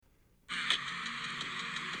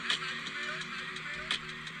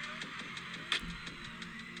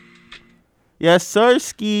Yes, sir,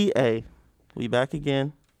 Ski. Hey, we back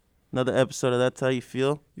again. Another episode of That's How You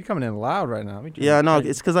Feel. You're coming in loud right now. Yeah, I know.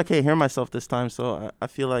 It's because I can't hear myself this time, so I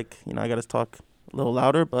feel like, I got to talk a little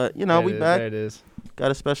louder. But, we back. There it is.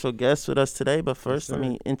 Got a special guest with us today. But first, let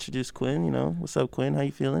me introduce Quinn. What's up, Quinn? How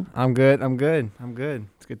you feeling? I'm good.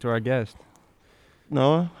 Let's get to our guest.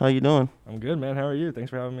 Noah, how you doing? I'm good, man. How are you?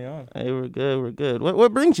 Thanks for having me on. Hey, we're good.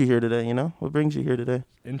 What brings you here today, What brings you here today?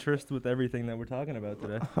 Interest with everything that we're talking about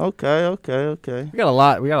today. Okay. We got a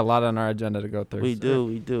lot on our agenda to go through. We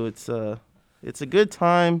do. It's a good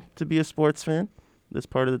time to be a sports fan, this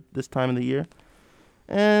time of the year.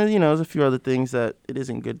 And, there's a few other things that it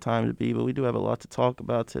isn't a good time to be, but we do have a lot to talk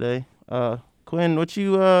about today. Quinn, let's see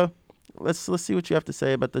what you have to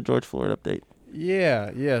say about the George Floyd update.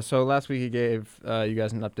 Yeah. So last week he gave you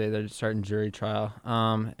guys an update. They're starting jury trial.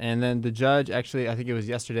 And then the judge, actually, I think it was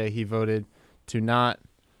yesterday, he voted to not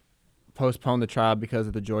postpone the trial because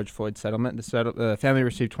of the George Floyd settlement. The family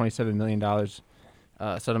received $27 million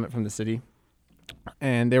settlement from the city.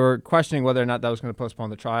 And they were questioning whether or not that was going to postpone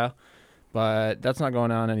the trial. But that's not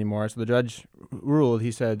going on anymore. So the judge ruled,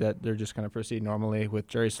 he said that they're just going to proceed normally with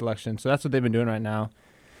jury selection. So that's what they've been doing right now.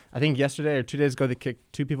 I think yesterday or 2 days ago, they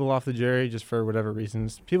kicked 2 people off the jury just for whatever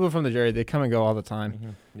reasons. People from the jury, they come and go all the time.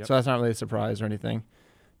 Mm-hmm. Yep. So that's not really a surprise or anything.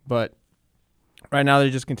 But right now, they're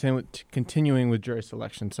just continuing with jury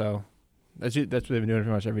selection. So that's what they've been doing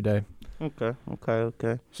pretty much every day. Okay.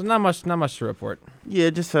 So not much to report. Yeah,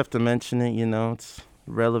 just have to mention it, it's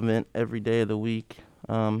relevant every day of the week,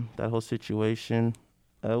 that whole situation.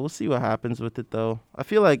 We'll see what happens with it, though. I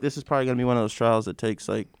feel like this is probably going to be one of those trials that takes,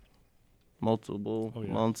 multiple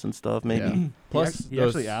months and stuff, maybe. Yeah. Plus, he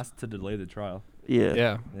actually asked to delay the trial.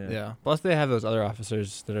 Yeah. Plus, they have those other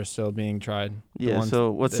officers that are still being tried. Yeah, so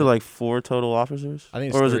what's it, 4 total officers? I think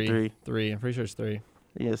it's 3. Or is it 3? 3. I'm pretty sure it's 3.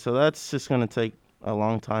 Yeah, so that's just going to take a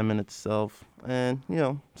long time in itself. And,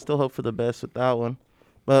 still hope for the best with that one.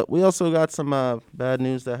 But we also got some bad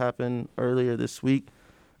news that happened earlier this week.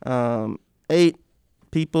 8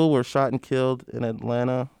 people were shot and killed in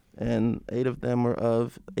Atlanta, and 8 of them were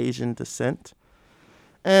of Asian descent.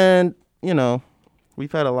 And,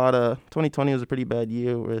 we've had 2020 was a pretty bad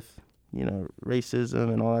year with,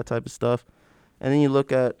 racism and all that type of stuff. And then you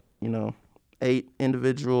look at, 8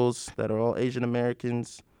 individuals that are all Asian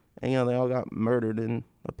Americans, and, they all got murdered in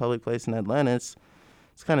a public place in Atlanta. It's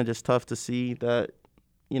kind of just tough to see that,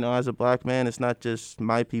 as a black man, it's not just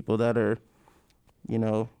my people that are,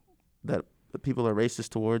 that the people are racist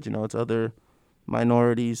towards, it's other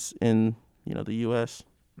minorities in, the U.S.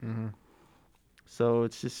 Mm-hmm. So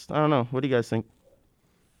it's just, I don't know. What do you guys think?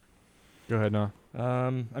 Go ahead, Noah.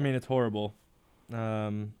 It's horrible.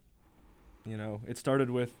 It started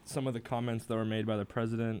with some of the comments that were made by the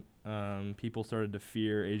president. People started to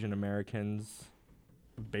fear Asian Americans,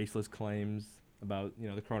 baseless claims about,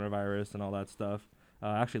 the coronavirus and all that stuff.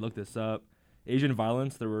 I actually looked this up. Asian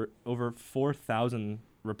violence, there were over 4,000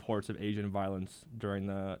 reports of Asian violence during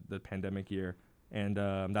the pandemic year. And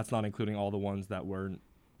that's not including all the ones that weren't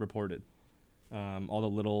reported. All the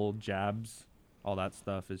little jabs, all that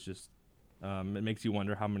stuff is just, it makes you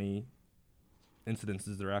wonder how many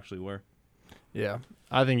incidences there actually were. Yeah,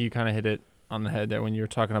 I think you kind of hit it on the head there when you were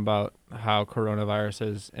talking about how coronavirus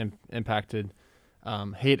has impacted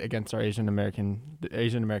hate against our Asian American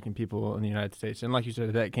people in the United States. And like you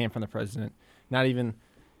said, that came from the president, not even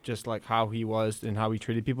just like how he was and how he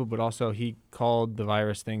treated people, but also he called the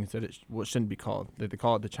virus things that it shouldn't be called. They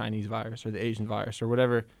call it the Chinese virus or the Asian virus or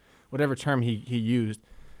whatever term he used.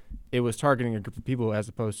 It was targeting a group of people as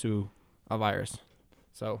opposed to a virus.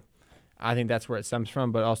 So I think that's where it stems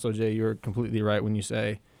from. But also, Jay, you're completely right when you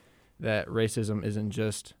say that racism isn't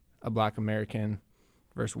just a black American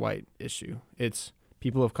versus white issue. It's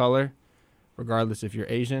people of color, regardless if you're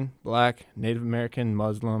Asian, black, Native American,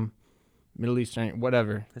 Muslim, Middle Eastern,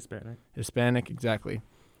 whatever. Hispanic, exactly.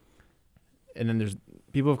 And then there's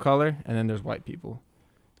people of color, and then there's white people.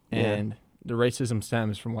 And the racism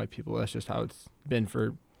stems from white people. That's just how it's been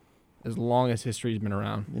for as long as history's been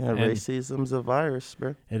around. Yeah, and racism's a virus,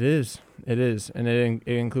 bro. It is. And it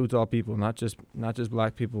includes all people, not just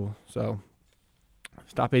black people. So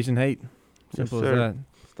stop Asian hate. Simple as that.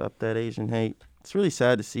 Stop that Asian hate. It's really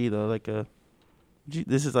sad to see, though.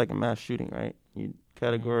 This is like a mass shooting, right? You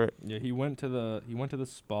categorize it. Yeah, he went to the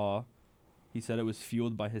spa. He said it was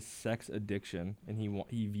fueled by his sex addiction, and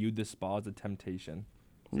he viewed the spa as a temptation.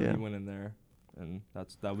 So he went in there, and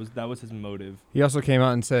that was his motive. He also came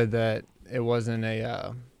out and said that it wasn't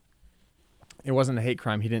a hate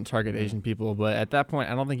crime. He didn't target Asian people, but at that point,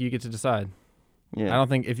 I don't think you get to decide. Yeah. I don't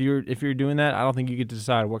think if you're doing that, I don't think you get to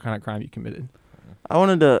decide what kind of crime you committed. I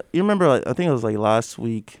wanted to. You remember? Like, I think it was like last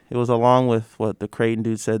week. It was along with what the Creighton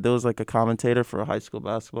dude said. There was like a commentator for a high school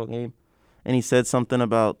basketball game, and he said something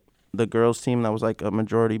about the girls' team that was like a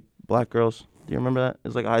majority black girls. Do you remember that? It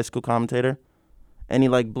was like a high school commentator, and he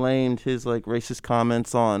like blamed his like racist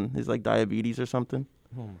comments on his like diabetes or something.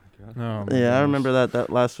 Oh my god. Oh, my Yeah, I goodness. remember that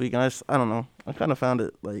last week, and I don't know. I kind of found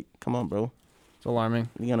it like, come on, bro, It's alarming.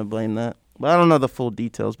 you gonna blame that? But I don't know the full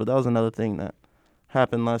details. But that was another thing that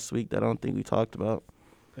happened last week that I don't think we talked about.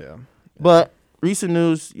 Yeah. But recent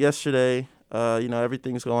news yesterday,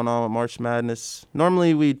 everything's going on with March Madness.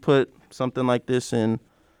 Normally we'd put something like this in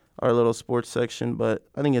our little sports section, but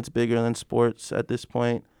I think it's bigger than sports at this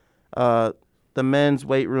point. The men's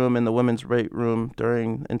weight room and the women's weight room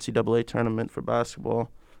during NCAA tournament for basketball,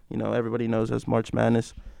 everybody knows as March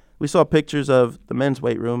Madness. We saw pictures of the men's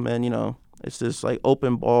weight room, and, it's this like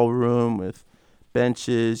open ballroom with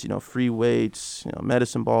benches, free weights,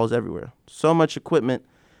 medicine balls everywhere. So much equipment.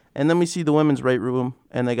 And then we see the women's weight room,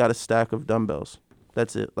 and they got a stack of dumbbells.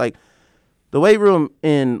 That's it. Like, the weight room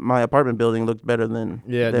in my apartment building looked better than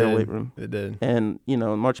their weight room. It did. And,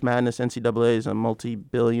 March Madness, NCAA is a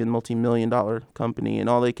multi-million-dollar company, and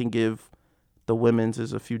all they can give the women's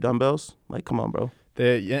is a few dumbbells. Like, come on, bro.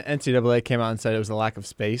 The NCAA came out and said it was a lack of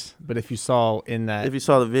space, but if you saw in that, If you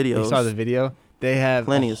saw the videos, they have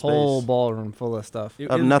Plenty a of whole space. ballroom full of stuff. It,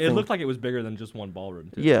 Of it- nothing. it looked like it was bigger than just one ballroom.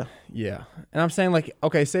 Too. yeah, Yeah, and I'm saying like,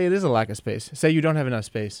 okay, say it is a lack of space. Say you don't have enough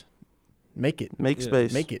space, make it. make Yeah.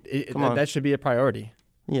 space. Make it. Come on. That should be a priority.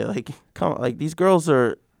 Yeah, like, come on. Like, these girls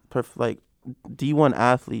are, like, D1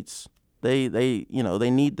 athletes. They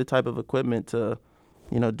need the type of equipment to,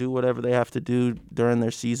 do whatever they have to do during their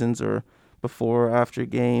seasons or before or after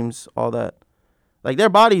games, all that. Like, their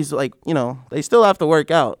bodies, like, they still have to work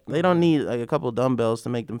out. They don't need, like, a couple dumbbells to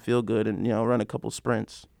make them feel good and, run a couple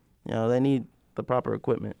sprints. They need the proper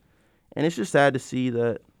equipment. And it's just sad to see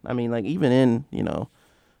that, I mean, like, even in,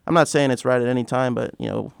 I'm not saying it's right at any time, but,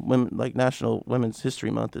 women, like, National Women's History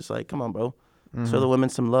Month, it's like, come on, bro. Show the women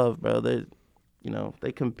some love, bro. They,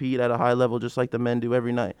 they compete at a high level just like the men do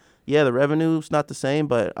every night. Yeah, the revenue's not the same,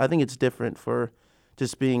 but I think it's different for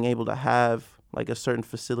just being able to have, like, a certain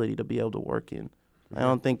facility to be able to work in. I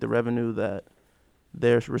don't think the revenue that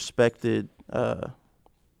their respected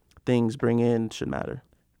things bring in should matter.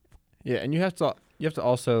 Yeah, and you have to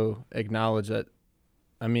also acknowledge that,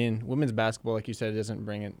 I mean, women's basketball, like you said, doesn't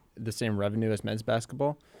bring in the same revenue as men's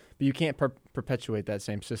basketball, but you can't perpetuate that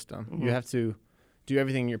same system. Mhm. You have to do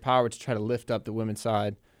everything in your power to try to lift up the women's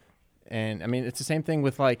side. And, I mean, it's the same thing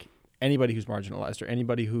with, like, anybody who's marginalized or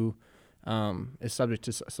anybody who is subject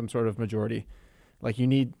to some sort of majority. Like, you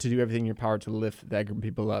need to do everything in your power to lift that group of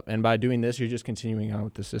people up. And by doing this, you're just continuing on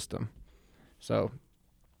with the system. So,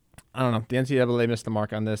 I don't know. The NCAA missed the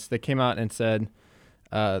mark on this. They came out and said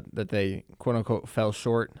that they, quote-unquote, fell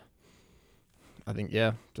short. I think,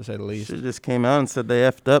 yeah, to say the least. Should just came out and said they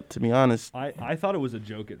effed up, to be honest. I thought it was a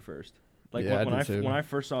joke at first. Like Yeah, I when did too. when I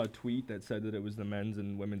first saw a tweet that said that it was the men's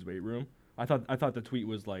and women's weight room, I thought the tweet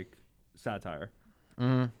was like satire.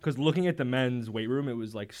 Mm-hmm. Because looking at the men's weight room, it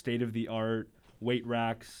was like state of the art, weight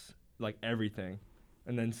racks, like everything.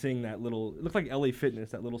 And then seeing that little, it looked like LA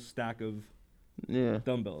Fitness, that little stack of Yeah.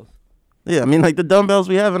 dumbbells. Yeah, I mean, like, the dumbbells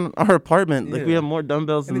we have in our apartment, like, we Yeah. have more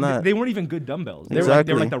dumbbells And than that. they weren't even good dumbbells. They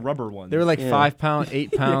Exactly. were like the rubber ones. They were like Yeah. 5 pound,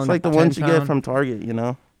 8 pound. It's like the 10 ones you get pound, from Target,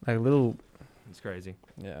 like little. It's crazy.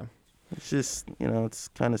 Yeah. It's just, it's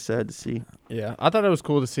kind of sad to see. Yeah. I thought it was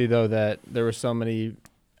cool to see though that there were so many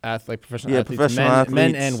professional Yeah, athletes, professional athletes.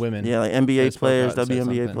 men and women. Yeah, like They NBA spoke players, out and said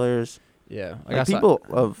WNBA something. players. Yeah. Like, people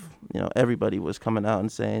of, everybody was coming out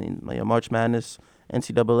and saying, like, March Madness,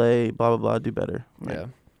 NCAA, blah, blah, blah, do better. Like, Yeah.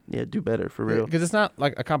 Yeah, do better, for real. Because it's not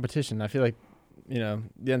like a competition. I feel like, the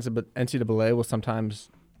NCAA will sometimes.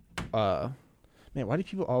 Man, why do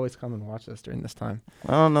people always come and watch us during this time?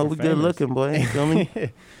 I don't know. We're We good famous. looking, boy. You feel me?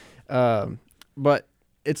 But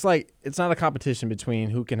it's like it's not a competition between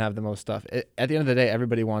who can have the most stuff. At the end of the day,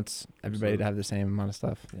 everybody wants everybody to have the same amount of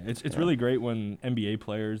stuff. Yeah, it's Yeah. really great when NBA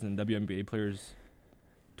players and WNBA players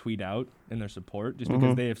tweet out in their support, just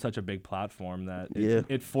because Mhm. they have such a big platform that Yeah.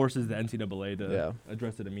 it forces the NCAA to Yeah.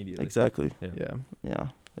 address it immediately. Exactly. Yeah. Yeah.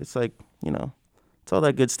 It's like, it's all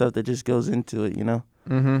that good stuff that just goes into it,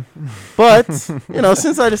 Mm-hmm. But,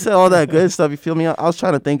 since I just said all that good stuff, you feel me? I was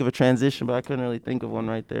trying to think of a transition, but I couldn't really think of one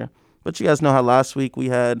right there. But you guys know how last week we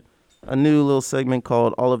had a new little segment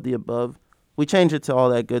called All of the Above. We changed it to all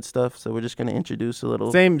that good stuff, so we're just going to introduce a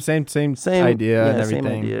little... Same idea and everything. Same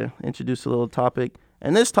idea. Introduce a little topic.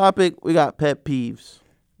 And this topic, we got pet peeves.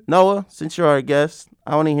 Noah, since you're our guest,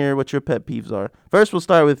 I want to hear what your pet peeves are. First, we'll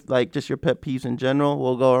start with, just your pet peeves in general.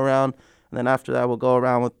 We'll go around, and then after that, we'll go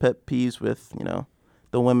around with pet peeves with,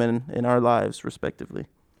 the women in our lives, respectively.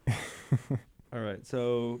 All right.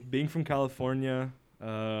 So being from California,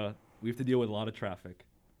 we have to deal with a lot of traffic.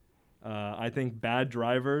 I think bad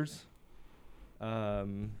drivers.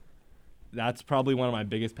 That's probably one of my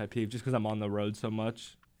biggest pet peeves, just because I'm on the road so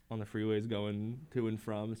much, on the freeways going to and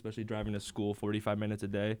from, especially driving to school 45 minutes a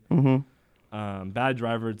day. Mm-hmm. Bad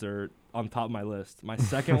drivers are on top of my list. My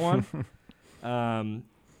second one,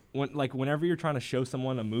 whenever you're trying to show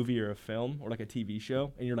someone a movie or a film or like a TV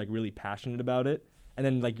show, and you're like really passionate about it, and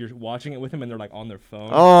then like you're watching it with them and they're like on their phone.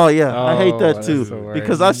 Oh yeah, I hate that that's too the worst.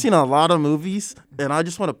 because I've seen a lot of movies and I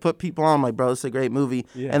just want to put people on like, bro, it's a great movie,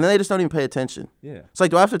 Yeah. and then they just don't even pay attention. Yeah. It's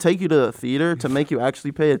like, do I have to take you to the theater to make you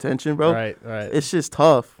actually pay attention, bro? Right. It's just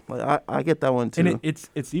tough. Like I get that one too. And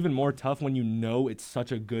it's even more tough when you know it's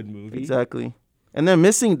such a good movie. Exactly. And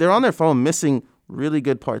they're on their phone missing really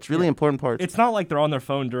good parts, really important parts. It's not like they're on their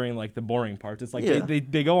phone during like the boring parts. It's like Yeah.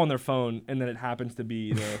 they go on their phone and then it happens to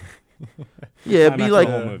be the Yeah, climax of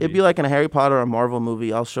the whole movie. it'd be like in a Harry Potter or a Marvel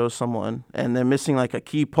movie. I'll show someone, and they're missing like a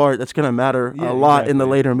key part that's gonna matter Yeah, a lot in the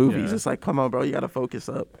exactly. later movies. Yeah. It's like, come on, bro, you gotta focus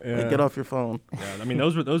up. Yeah. Like, get off your phone. Yeah, I mean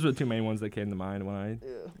those were the two main ones that came to mind when I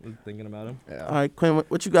was thinking about them. Yeah. All right, Quinn,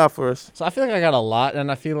 what you got for us? So I feel like I got a lot,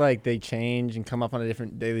 and I feel like they change and come up on a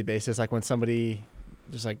different daily basis. Like when somebody,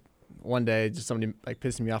 just like one day, just somebody like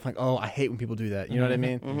pissing me off, like, oh, I hate when people do that. You know what I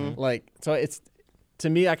mean? Mhm. Like, so it's, to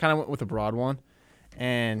me, I kind of went with a broad one,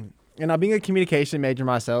 and being a communication major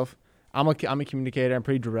myself, I'm a communicator. I'm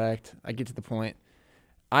pretty direct. I get to the point.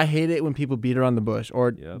 I hate it when people beat around the bush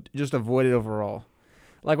or Yep. just avoid it overall.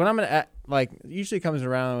 Like when I'm gonna like, usually comes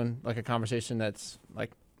around like a conversation that's like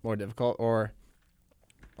more difficult, or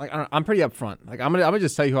like I don't know, I'm pretty upfront. Like I'm gonna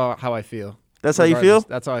just tell you how I feel. That's how you Regardless. feel?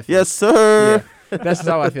 That's how I feel. Yes, sir. Yeah, that's just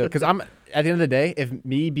how I feel. Because I'm at the end of the day, if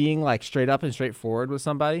me being like straight up and straightforward with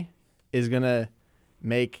somebody is gonna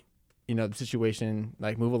make the situation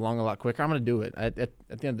like move along a lot quicker, I'm gonna do it. At the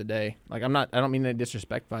end of the day, like I don't mean any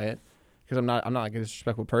disrespect by it, because I'm not like a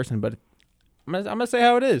disrespectful person, but I'm gonna say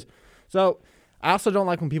how it is. So I also don't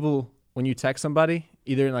like when you text somebody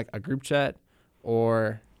either in like a group chat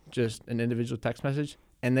or just an individual text message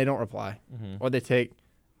and they don't reply, or they take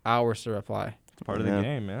hours to reply. It's part of Yeah. the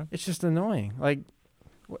game, man. It's just annoying. Like,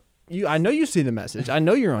 I know you see the message. I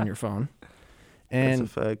know you're on your phone. That's And a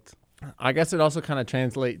fact. I guess it also kind of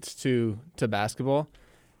translates to basketball.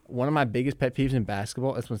 One of my biggest pet peeves in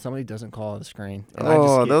basketball is when somebody doesn't call the screen. And I just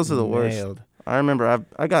Oh, get those are the worst. nailed. I remember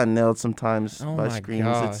I got nailed sometimes Oh by my screens.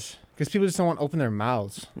 gosh. Because people just don't want to open their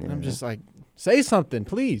mouths. And I'm Yeah. just like, say something,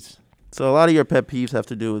 please. So a lot of your pet peeves have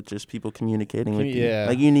to do with just people communicating with you. Yeah.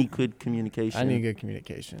 Like you need good communication. I need good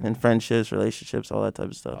communication. and friendships, relationships, all that type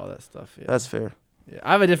of stuff. all that stuff. Yeah. That's fair. Yeah,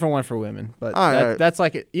 I have a different one for women, but All right. that's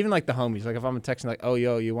like it, even like the homies. Like if I'm texting like, "Oh,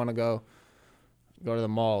 yo, you want to go to the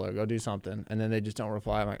mall or go do something," and then they just don't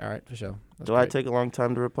reply, I'm like, "All right, for sure." That's Do I great." take a long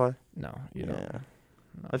time to reply? No, you don't. Yeah.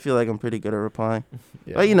 No. I feel like I'm pretty good at replying.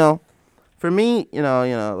 Yeah. But for me,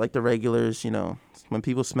 like the regulars, when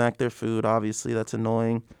people smack their food, obviously that's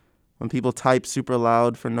annoying. When people type super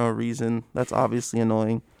loud for no reason, that's obviously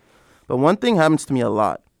annoying. But one thing happens to me a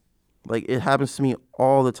lot. Like it happens to me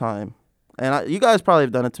all the time. And you guys probably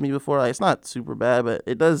have done it to me before. Like, it's not super bad, but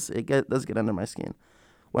it does get under my skin.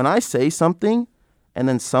 When I say something and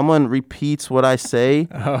then someone repeats what I say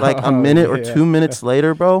like a minute or 2 minutes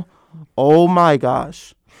later, bro, oh my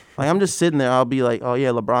gosh. Like I'm just sitting there, I'll be like, "Oh yeah,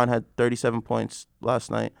 LeBron had 37 points last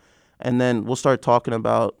night." And then we'll start talking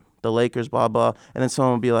about the Lakers, blah blah, and then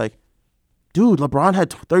someone will be like, "Dude, LeBron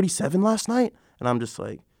had 37 last night?" And I'm just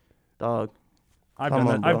like, "Dog, I've Come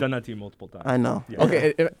done on, that. I've bro. done that to you multiple times. I know." Yeah.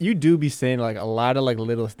 Okay, you do be saying like a lot of like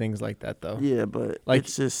little things like that though. Yeah, but Like,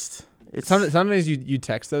 it's just Sometimes you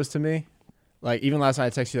text those to me. Like even last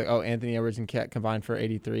night I texted you like, "Oh, Anthony Edwards and Cat combined for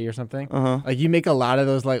 83 or something." uh-huh. Like you make a lot of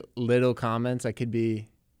those like little comments that could be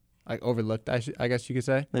like overlooked. I guess you could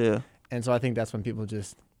say. Yeah. And so I think that's when people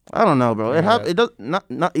just I don't know, bro. Yeah. It does not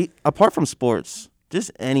apart from sports,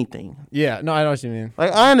 just anything. no, I know what you mean.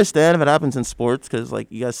 Like I understand if it happens in sports cuz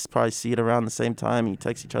like you guys probably see it around the same time and you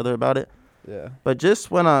text each other about it. Yeah. But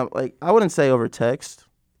just when I wouldn't say over text,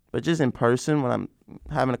 but just in person when I'm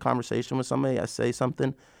having a conversation with somebody, I say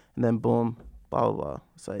something and then boom, blah blah blah.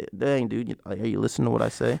 Say, "Dang, dude, are you listening to what I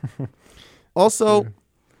say?" Also,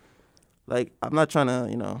 like I'm not trying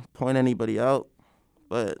to, point anybody out,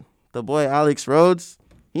 but the boy Alex Rhodes,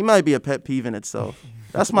 he might be a pet peeve in itself.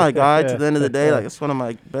 That's my guy to the end of the day. Like, it's one of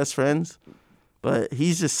my best friends. But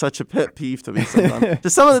he's just such a pet peeve to me sometimes.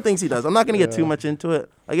 Just some of the things he does. I'm not going to get too much into it.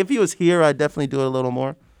 Like, if he was here, I'd definitely do it a little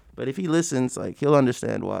more. But if he listens, like, he'll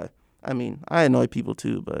understand why. I mean, I annoy people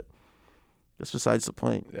too, but that's besides the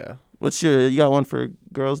point. Yeah. You got one for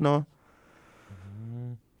girls, Noah?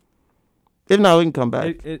 If not, we can come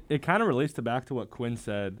back. It kind of relates back to what Quinn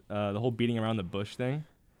said, the whole beating around the bush thing.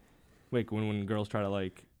 Like when girls try to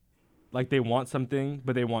like they want something,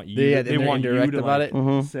 but they want you. Yeah, they want you indirect to about like, it.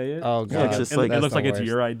 Mhm. say it. Oh Yeah, god, it's just it, like- it looks That's like the it's worst.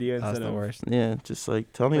 your idea That's instead the of worst. Yeah, just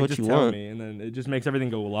like tell me like, what just you tell want. me, and then it just makes everything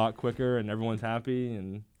go a lot quicker, and everyone's happy.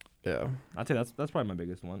 And Yeah, I'd say that's probably my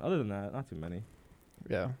biggest one. Other than that, not too many.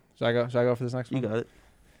 yeah. Should I go for this next You one? got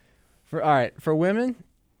it. For women,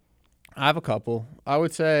 I have a couple. I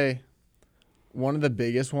would say one of the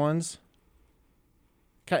biggest ones.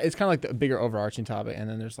 It's kind of like the bigger overarching topic, and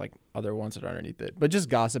then there's like other ones that are underneath it. But just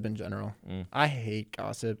gossip in general. I hate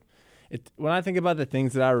gossip. When I think about the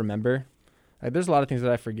things that I remember, like there's a lot of things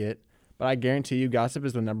that I forget, but I guarantee you, gossip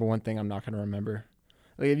is the number one thing I'm not going to remember.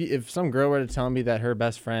 Like if some girl were to tell me that her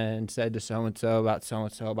best friend said to so and so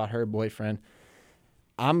about her boyfriend,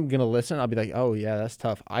 I'm gonna listen. I'll be like, oh yeah, that's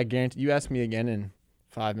tough. I guarantee you ask me again in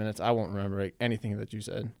 5 minutes, I won't remember anything that you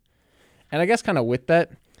said. And I guess kind of with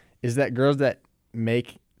that is that girls that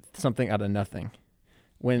make something out of nothing,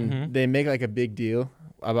 when they make like a big deal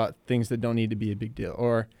about things that don't need to be a big deal,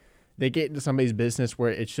 or they get into somebody's business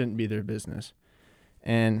where it shouldn't be their business.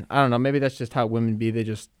 And I don't know, maybe that's just how women be. They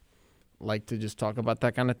just like to just talk about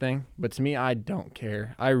that kind of thing. But to me, I don't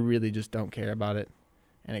care. I really just don't care about it,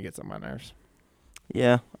 and it gets on my nerves.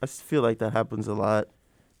 Yeah, I feel like that happens a lot,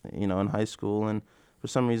 in high school, and for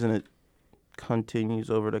some reason it continues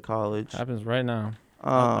over to college. Happens right now.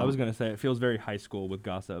 I was gonna say it feels very high school with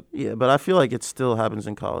gossip. Yeah, but I feel like it still happens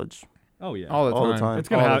in college. Oh yeah, All the All the time. time. it's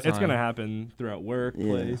gonna All the it's time. gonna happen throughout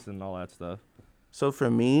workplace and all that stuff. So for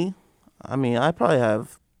me, I mean, I probably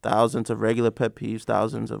have thousands of regular pet peeves,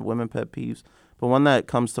 thousands of women pet peeves, but one that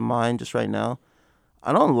comes to mind just right now,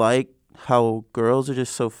 I don't like how girls are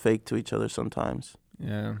just so fake to each other sometimes.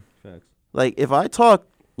 Yeah. Facts. Like, if I talk,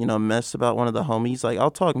 mess about one of the homies, like, I'll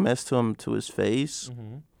talk mess to him to his face,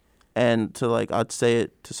 and to, like, I'd say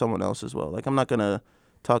it to someone else as well. Like, I'm not going to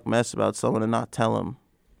talk mess about someone and not tell him.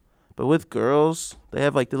 But with girls, they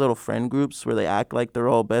have, like, the little friend groups where they act like they're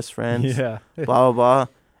all best friends, Yeah. blah, blah, blah.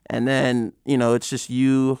 And then, it's just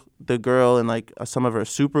you, the girl, and, like, some of her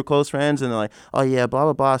super close friends, and they're like, oh, yeah, blah,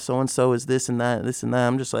 blah, blah, so-and-so is this and that, this and that.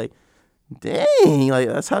 I'm just like, dang, like,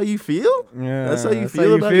 that's how you feel? Yeah. That's how you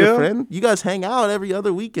feel about your friend? You guys hang out every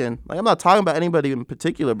other weekend. Like, I'm not talking about anybody in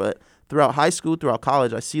particular, but throughout high school, throughout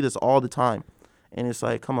college, I see this all the time. And it's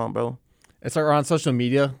like, come on, bro. It's like on social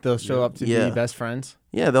media, they'll show up to Yeah. be best friends.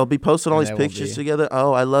 Yeah, they'll be posting all And these they won't pictures be. together.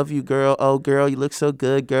 Oh, I love you, girl. Oh, girl, you look so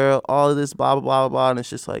good, girl. All of this, blah, blah, blah, blah. And it's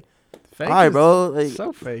just like, Fake all right, is bro. Like,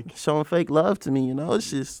 so fake. showing fake love to me, It's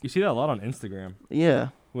just, You see that a lot on Instagram. yeah.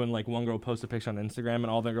 When like one girl posts a picture on Instagram and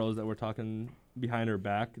all the girls that were talking behind her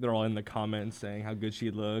back, they're all in the comments saying how good she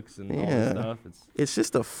looks and all this Yeah. stuff. It's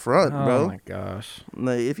just a front, Oh bro. my gosh.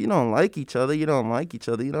 Like, if you don't like each other, you don't like each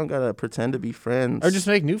other. You don't got to pretend to be friends. Or just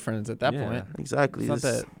make new friends at that Yeah. point. Exactly. It's not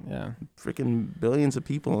There's that. Yeah. freaking billions of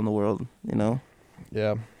people in the world,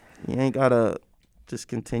 Yeah. You ain't got to just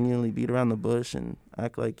continually beat around the bush and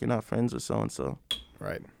act like you're not friends with so-and-so.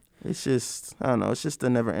 Right. It's just, I don't know, it's just a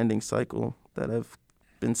never-ending cycle that I've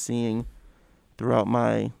been seeing throughout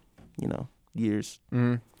my, years.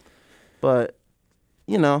 Mm-hmm. But,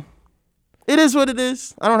 it is what it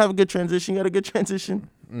is. I don't have a good transition. You got a good transition?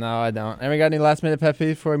 No, I don't. And we got any last minute pet peeves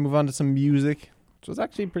before we move on to some music? Which was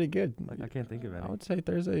actually pretty good. Like I can't think of any. I would say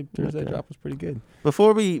Thursday Okay. drop was pretty good.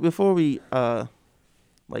 Before we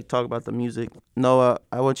talk about the music, Noah,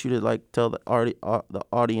 I want you to like tell the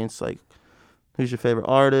audience like who's your favorite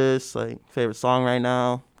artist, like favorite song right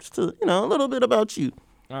now, just to, a little bit about you.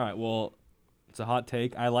 All right, well, it's a hot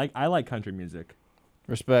take. I like country music.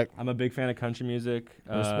 Respect. I'm a big fan of country music.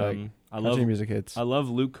 Respect. I Country love music hits. I love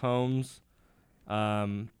Luke Combs,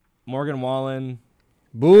 Morgan Wallen.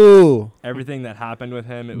 Boo. Everything that happened with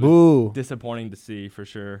him, it was Boo. disappointing to see for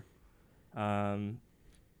sure. A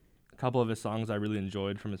couple of his songs I really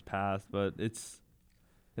enjoyed from his past, but it's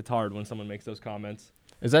hard when someone makes those comments.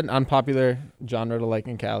 Is that an unpopular genre to like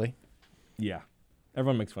in Cali? Yeah,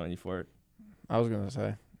 everyone makes fun of you for it. I was gonna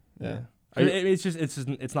say. Yeah.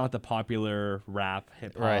 It's not the popular rap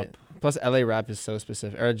hip hop. Right. Plus, LA rap is so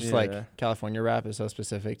specific, or just Yeah. like California rap is so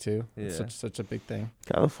specific too. It's Yeah. such a big thing.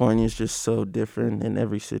 California is just so different in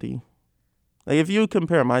every city. Like if you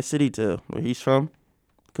compare my city to where he's from,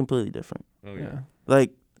 completely different. Oh Yeah.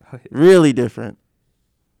 Like really different.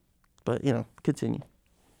 But continue.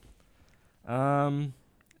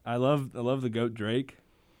 I love the GOAT Drake.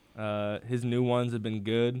 His new ones have been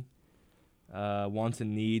good. Wants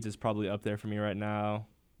and Needs is probably up there for me right now.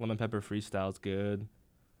 Lemon Pepper Freestyle's good.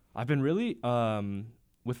 I've been really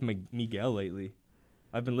with Miguel lately.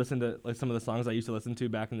 I've been listening to like some of the songs I used to listen to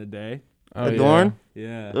back in the day. Oh, Adorn?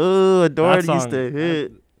 Yeah. Oh, Adorn That used song, to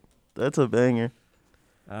hit. That's a banger.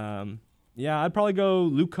 Yeah, I'd probably go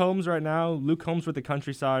Luke Combs right now. Luke Combs with the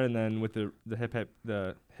countryside, and then with the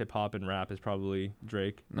hip hop and rap is probably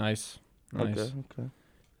Drake. Nice. Okay.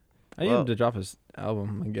 I need him to drop his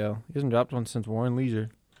album, Miguel. He hasn't dropped one since War and Leisure.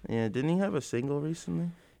 Yeah, didn't he have a single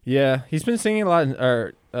recently? Yeah, he's been singing a lot,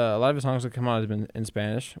 a lot of his songs that come out has been in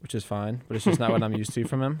Spanish, which is fine, but it's just not what I'm used to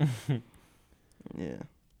from him. Yeah.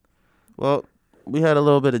 Well, we had a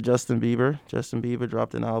little bit of Justin Bieber. Justin Bieber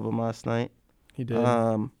dropped an album last night. He did.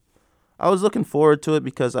 I was looking forward to it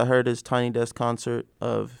because I heard his Tiny Desk concert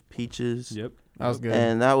of Peaches. Yep. That was good.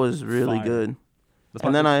 And that was really Fire. good. That's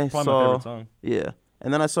And then I probably my saw, favorite song. yeah.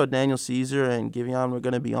 And then I saw Daniel Caesar and Giveon were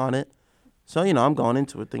going to be on it. So, I'm going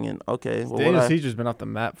into it thinking, okay. Well, Daniel Caesar's been off the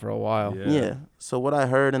map for a while. Yeah. So what I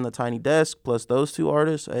heard in the Tiny Desk plus those two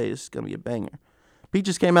artists, hey, it's going to be a banger.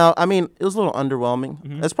 Peaches came out. I mean, it was a little underwhelming.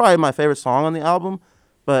 Mhm. That's probably my favorite song on the album.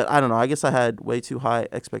 But I don't know. I guess I had way too high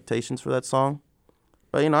expectations for that song.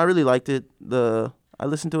 But, I really liked it. I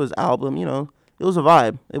listened to his album, it was a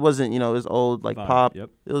vibe. It wasn't, his old, like, Vibe, pop. Yep.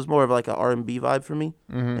 It was more of, like, an R&B vibe for me.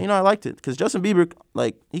 Mm-hmm. And, I liked it. Because Justin Bieber,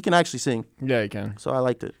 like, he can actually sing. Yeah, he can. So I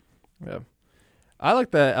liked it. Yeah. I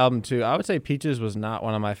like that album, too. I would say Peaches was not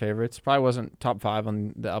one of my favorites. Probably wasn't top 5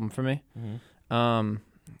 on the album for me. Mm-hmm.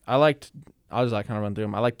 I'll just kind of run through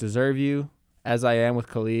them. I like Deserve You, As I Am with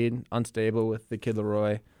Khalid, Unstable with the Kid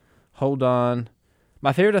Laroi, Hold On.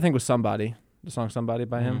 My favorite, I think, was Somebody, the song Somebody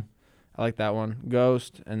by him. I like that one.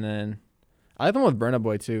 Ghost, and then I like the one with Burna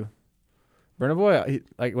Boy, too. Burna Boy,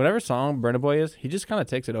 like, whatever song Burna Boy is, he just kind of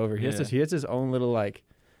takes it over. He has his own little, like,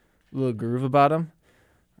 little groove about him.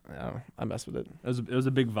 I mess with it. It was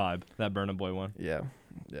a big vibe, that Burna Boy one. Yeah.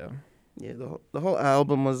 Yeah, the whole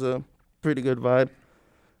album was a pretty good vibe.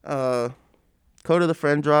 Code of the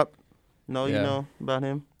Friend drop. You know about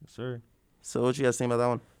him? Yes, sir. So what you guys think about that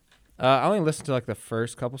one? I only listened to like the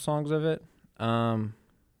first couple songs of it.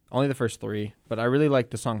 Only the first 3, but I really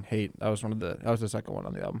liked the song Hate. That was the second one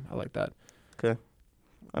on the album. I like that. Okay.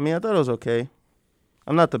 I mean, I thought it was okay.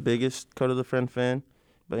 I'm not the biggest Code of the Friend fan,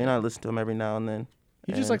 but I listen to him every now and then.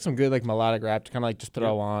 You just like some good like melodic rap to kind of like just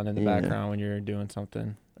throw on in the Yeah. background when you're doing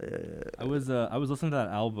something. I was listening to that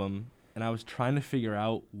album and I was trying to figure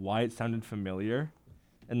out why it sounded familiar,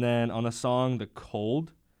 and then on a song The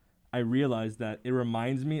Cold, I realized that it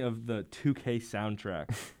reminds me of the 2K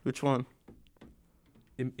soundtrack. Which one?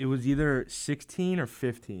 It was either 16 or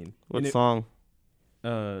 15. What song?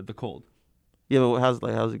 The Cold. Yeah, but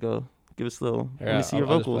how's it go? Give us a little. Let me see your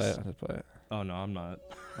vocals. I'll just play it. Oh no, I'm not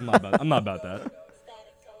about that.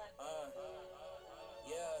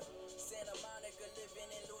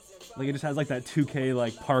 Like it just has like that 2K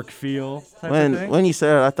like park feel type of thing. When you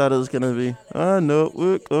said it, I thought it was gonna be. I know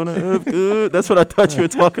we're gonna have good. That's what I thought you were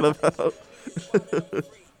talking about.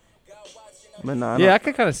 But nah, Yeah, I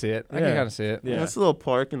could kind of see it. Yeah. Yeah, it's a little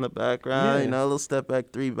park in the background. Yeah. A little step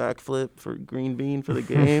back 3 backflip for Green Bean for the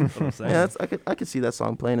game. That's what I'm saying. Yeah, I could see that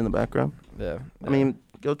song playing in the background. Yeah. I mean,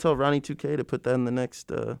 go tell Ronnie 2K to put that in the next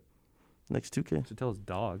 2K. Should tell his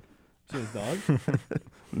dog. See his dog?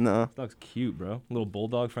 No, His dog's cute, bro. Little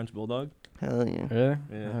bulldog, French bulldog. hell yeah. Really?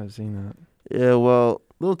 Yeah. I haven't seen that. Yeah, well,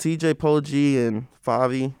 Lil TJ, Polo G, and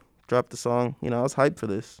Favi dropped the song. I was hyped for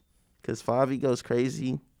this because Favi goes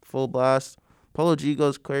crazy, full blast. Polo G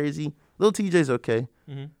goes crazy. Lil TJ's okay.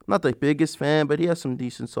 Mm-hmm. Not the biggest fan, but he has some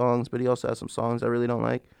decent songs, but he also has some songs I really don't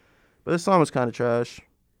like. But this song was kind of trash.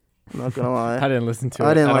 I'm not going to lie. I didn't listen to it.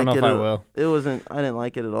 I didn't I don't like know it if I at- will. I didn't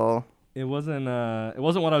like it at all. It wasn't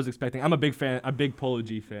what I was expecting. I'm a big Polo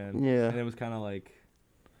G fan. Yeah. And it was kind of like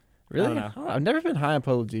Really? I don't know. I've never been high on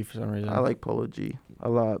Polo G for some reason. I like Polo G a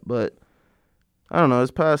lot, but I don't know.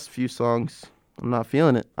 His past few songs, I'm not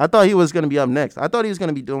feeling it. I thought he was going to be up next. I thought he was going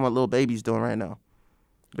to be doing what Lil Baby's doing right now,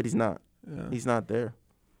 but he's not. Yeah. He's not there,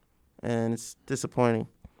 and it's disappointing.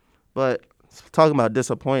 But talking about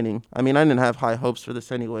disappointing, I mean, I didn't have high hopes for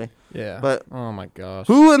this anyway. Yeah. But oh my gosh.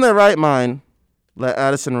 who in their right mind let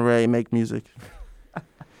Addison Rae make music?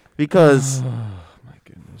 Because, Oh my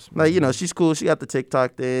goodness. like, she's cool. She got the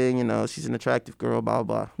TikTok thing. She's an attractive girl, blah,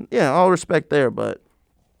 blah. Yeah, all respect there. But,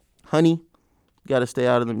 honey, you got to stay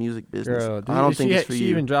out of the music business. Girl, I don't think it's for she you.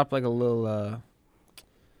 even dropped like a little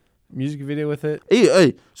music video with it.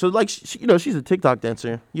 Hey, so, like, she's a TikTok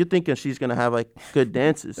dancer. You're thinking she's going to have, like, good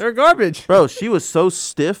dances. They're garbage. Bro, she was so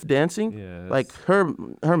stiff dancing. yeah. Like, her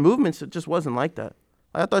movements, it just wasn't like that.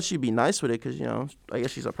 I thought she'd be nice with it because, I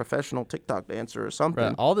guess she's a professional TikTok dancer or something.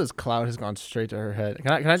 Bruh, all this cloud has gone straight to her head.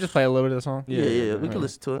 Can I just play a little bit of the song? Yeah, we can Alright.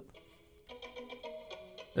 listen to it.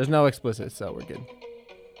 There's no explicit, so we're good.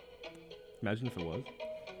 Imagine if it was.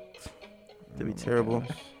 It'd be Oh my terrible.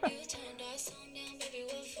 gosh.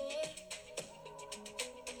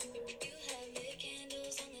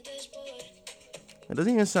 It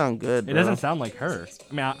doesn't even sound good. It bro. doesn't sound like her.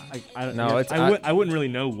 I mean, No, I wouldn't really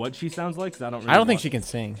know what she sounds like because I don't. Really I don't think watch- she can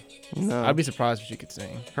sing. No. I'd be surprised if she could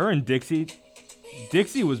sing. Her and Dixie.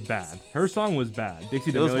 Dixie was bad. Her song was bad.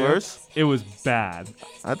 Dixie It was D'Amelio, worse? It was bad.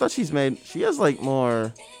 I thought she has like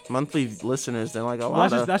more monthly listeners than like a Well,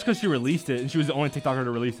 lot of. that's because she released it and she was the only TikToker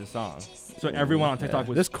to release a song. So everyone on TikTok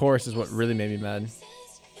was. This chorus is what really made me mad.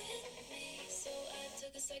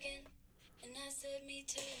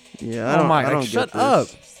 Yeah, I Oh don't, my! I don't Like, get shut this. up.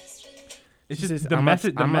 It's She just says, the I'm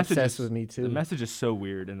message. The I'm message obsessed is, with me too. The message is so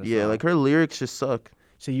weird in the Yeah, song. like her lyrics just suck.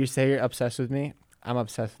 So you say you're obsessed with me? I'm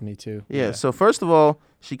obsessed with me too. Yeah, so first of all,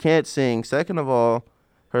 she can't sing. Second of all,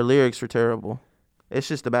 her lyrics were terrible. It's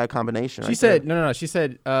just a bad combination. She right said there. no. She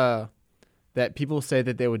said that people say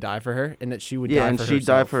that they would die for her and that she would Yeah, die and for she'd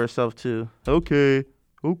herself. die for herself too. Okay,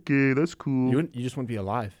 that's cool. You just wouldn't be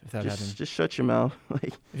alive if that happened. Just shut your mouth.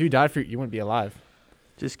 Like, If you died for you wouldn't be alive.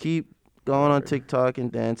 just keep going on Word. TikTok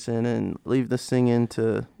and dancing, and leave the singing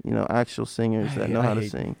to actual singers that know how to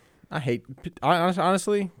sing. I hate.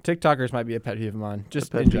 Honestly, TikTokers might be a pet peeve of mine,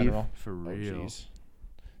 just pet in peeve? general. For Oh, real. jeez.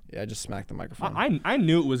 Yeah, I just smacked the microphone. I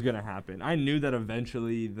knew it was gonna happen. I knew that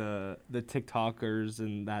eventually the TikTokers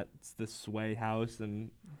and that's the Sway House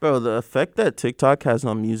and Bro, the effect that TikTok has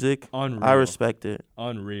on music, unreal. I respect it.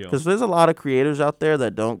 Unreal. Because there's a lot of creators out there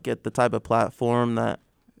that don't get the type of platform that,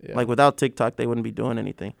 Yeah. like, without TikTok, they wouldn't be doing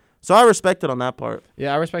anything. So I respect it on that part.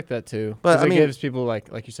 Yeah, I respect that too. But, 'Cause I it mean- gives people like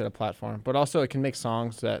you said a platform, but also it can make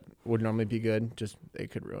songs that would normally be good. Just they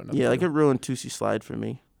could ruin them. Yeah, like too. it ruined Tootsie Slide for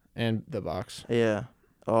me. And the box. Yeah.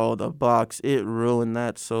 Oh, the box. It ruined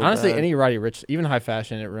that so Honestly, bad. any Roddy Rich, even high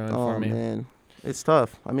fashion, it ruined Oh, for me. man. It's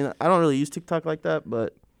tough. I mean, I don't really use TikTok like that,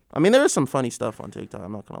 but, I mean, there is some funny stuff on TikTok.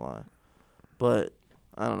 I'm not going to lie. But,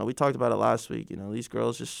 I don't know. We talked about it last week. These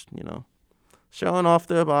girls just, showing off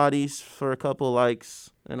their bodies for a couple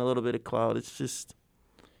likes and a little bit of clout. It's just,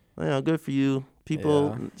 good for you.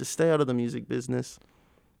 People, Yeah. just stay out of the music business.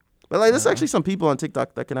 But, like, there's Yeah. actually some people on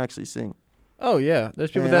TikTok that can actually sing. Oh yeah,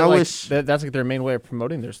 there's people And that I like wish- that's like their main way of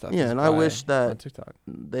promoting their stuff. Yeah, is and I by- wish that- on TikTok.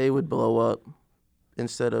 They would blow up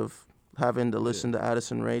instead of having to listen to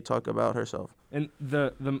Addison Rae talk about herself. And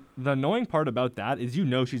the annoying part about that is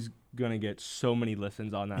she's gonna get so many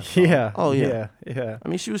listens on that song. Yeah. Oh, yeah. Yeah. I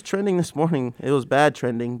mean, she was trending this morning. It was bad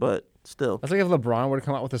trending, but still. That's like if LeBron were to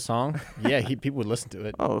come out with a song. Yeah, people would listen to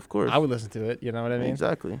it. Oh, of course. I would listen to it. You know what I mean?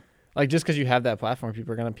 Exactly. Like just because you have that platform,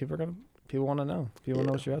 people want to know. People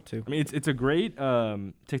know what you're up to. I mean, it's a great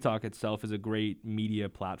TikTok itself is a great media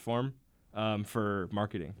platform for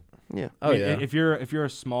marketing. Yeah. Oh I mean, yeah. If you're a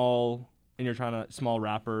small and you're small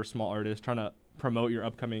rapper, small artist trying to promote your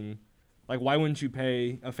upcoming, like why wouldn't you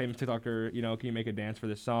pay a famous TikToker? Can you make a dance for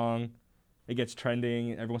this song? It gets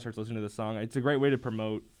trending. Everyone starts listening to the song. It's a great way to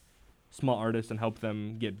promote small artists and help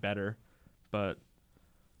them get better. But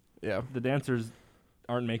Yeah. the dancers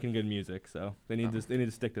aren't making good music, so they need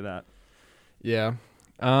to stick to that. Yeah.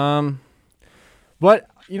 But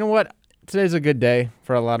you know what? Today's a good day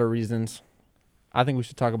for a lot of reasons. I think we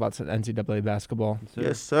should talk about some NCAA basketball.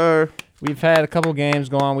 Yes, sir. We've had a couple games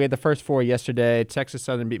go on. We had the first four yesterday. Texas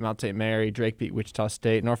Southern beat Mount St. Mary. Drake beat Wichita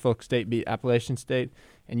State. Norfolk State beat Appalachian State.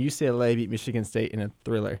 And UCLA beat Michigan State in a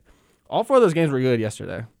thriller. All four of those games were good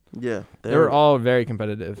yesterday. Yeah. They were all very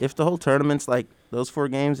competitive. If the whole tournament's like those 4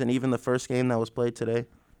 games and even the first game that was played today,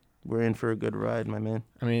 we're in for a good ride, my man.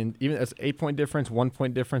 I mean, even that's 8-point difference, 1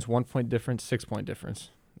 point difference, 1 point difference, 6-point difference.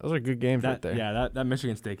 Those are good games right there. Yeah, that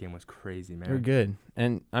Michigan State game was crazy, man. They're good.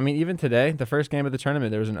 And I mean, even today, the first game of the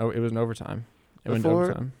tournament, it was an overtime. It went to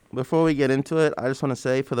overtime. Before we get into it, I just want to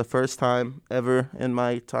say for the first time ever in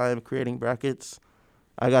my time creating brackets,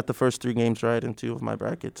 I got the first 3 games right in 2 of my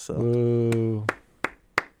brackets. So Ooh.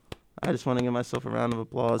 I just want to give myself a round of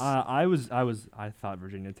applause. I thought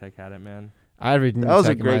Virginia Tech had it, man. I had Virginia That was a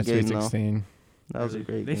Tech in my great game, Sweet though. 16. That was a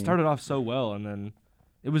great They game. started off so well, and then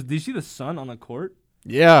did you see the sun on the court?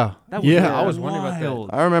 Yeah. That was Yeah, I was wondering about wild.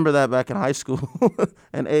 that. I remember that back in high school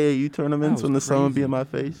and AAU tournaments That when the was sun would be crazy. in my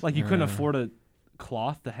face. Like you couldn't Yeah. afford a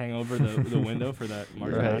cloth to hang over the window for that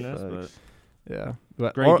March Right. Madness, Yeah.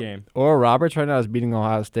 but But great game. Oral Roberts right now is beating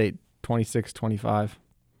Ohio State 26-25.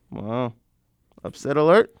 Wow. Upset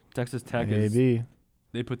alert. Texas Tech Maybe.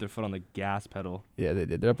 they put their foot on the gas pedal. Yeah, they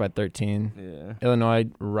did. They're up by 13. Yeah. Illinois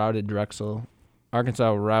routed Drexel.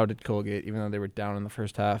 Arkansas routed Colgate, even though they were down in the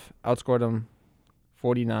first half. Outscored them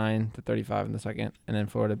 49-35 in the second, and then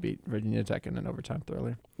Florida beat Virginia Tech in an overtime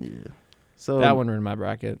thriller. Yeah. So That one ruined my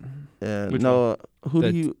bracket. Which Noah, who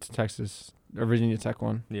The do you Texas or Virginia Tech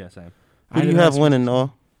one. Yeah, same. who do you have winning,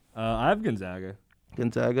 Noah? I have Gonzaga.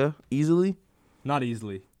 Gonzaga easily. Not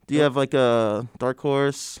easily. Do you have like a dark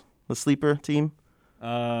horse, a sleeper team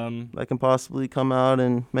I that can possibly come out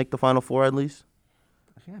and make the Final Four at least?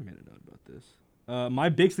 think I made a note about this. My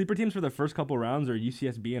big sleeper teams for the first couple rounds are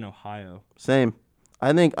UCSB and Ohio. Same.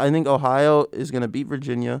 I think Ohio is gonna beat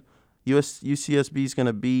Virginia. UCSB is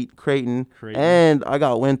gonna beat Creighton. And I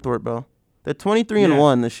got Winthrop, bro. They're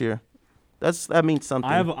 23-1 this year. That means something.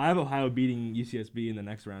 I have Ohio beating UCSB in the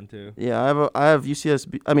next round too. Yeah, I have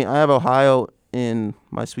UCSB. I mean, I have Ohio in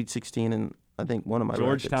my Sweet 16, and I think one of my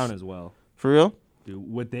Georgetown brackets. as well. For real? Dude,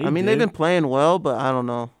 what they I mean, did, they've been playing well, but I don't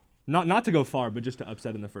know. not to go far, but just to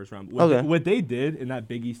upset in the first round. Okay. What they did in that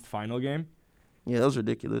Big East final game, Yeah, that was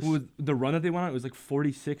ridiculous. was the run that they went on, it was like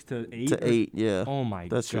 46-8. To 8, yeah. Oh my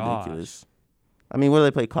god. That's ridiculous. I mean, what do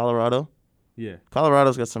they play? Colorado? Yeah.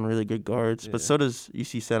 Colorado's got some really good guards, but Yeah. so does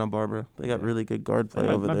UC Santa Barbara. They got Yeah. really good guard play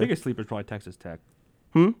over My there. biggest sleeper is probably Texas Tech.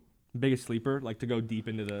 Biggest sleeper, like to go deep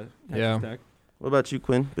into the Texas Tech. What about you,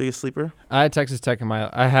 Quinn? Biggest sleeper? I have Texas Tech in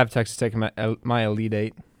my Elite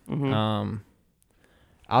Eight. Mm-hmm.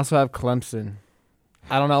 I also have Clemson.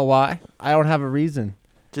 I don't know why. I don't have a reason.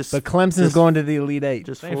 But Clemson's just- going to the Elite Eight.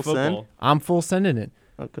 Just Same full football. send? I'm full sending it.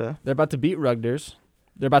 Okay. They're about to beat Rutgers.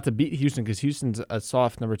 They're about to beat Houston because Houston's a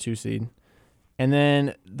soft number 2 seed. And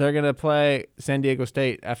then they're going to play San Diego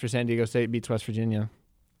State after San Diego State beats West Virginia.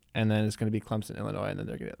 And then it's going to be Clemson, Illinois, and then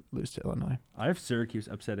they're going to lose to Illinois. I have Syracuse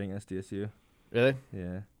upsetting SDSU. Really?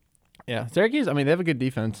 Yeah. Yeah. Syracuse, I mean, they have a good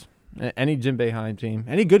defense. Any Jim Boeheim team,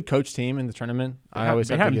 any good coach team in the tournament, I always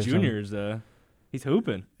have to give some. Junior's he's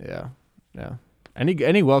hooping. Yeah. Yeah.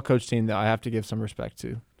 Any well-coached team that I have to give some respect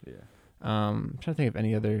to. Yeah. I'm trying to think of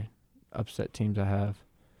any other upset teams I have.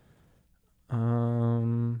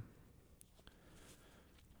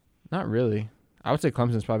 Not really. I would say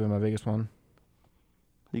Clemson's probably my biggest one.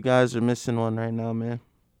 You guys are missing one right now, man.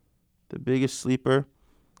 The biggest sleeper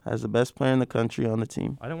has the best player in the country on the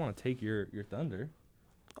team. I don't want to take your thunder.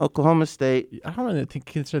 Oklahoma State, I don't really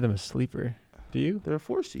consider them a sleeper. Do you? they're a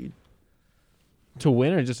 4 seed To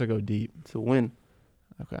win or just to go deep? to win.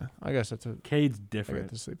 Okay. I guess that's Cade's I got different.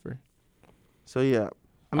 the sleeper. So, yeah.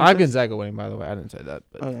 I mean, have Gonzaga winning, by the way. I didn't say that.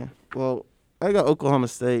 But Okay. Well, I got Oklahoma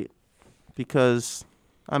State because,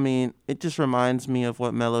 I mean, it just reminds me of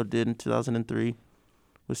what Melo did in 2003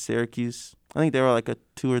 with Syracuse. I think they were like a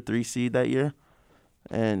 2 or 3 seed that year,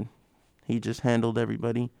 and he just handled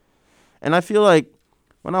everybody. And I feel like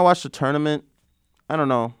when I watch the tournament, I don't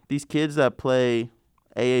know, these kids that play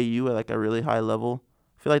AAU at like a really high level,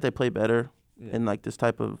 I feel like they play better Yeah. in like this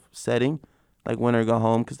type of setting, like win or go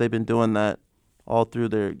home, because they've been doing that all through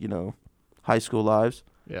their, high school lives.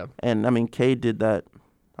 yeah. And, I mean, Cade did that.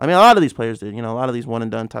 I mean, a lot of these players did. A lot of these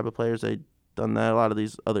one-and-done type of players, they done that. A lot of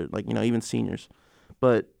these other, even seniors.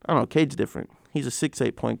 But, I don't know, Cade's different. He's a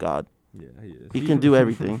 6'8" point guard. Yeah, he is. He can do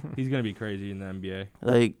everything. He's gonna be crazy in the NBA.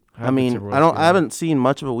 Like, I I mean, have I haven't seen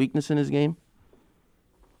much of a weakness in his game,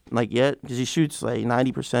 like, yet, because he shoots, like,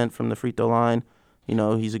 90% from the free throw line.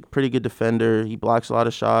 He's a pretty good defender. He blocks a lot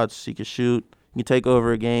of shots. He can shoot. He can take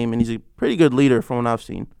over a game, and he's a pretty good leader from what I've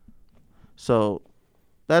seen. So,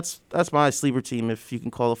 that's my sleeper team, if you can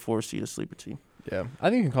call a 4 seed a sleeper team. Yeah. I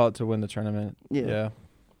think you can call it to win the tournament. Yeah. Yeah.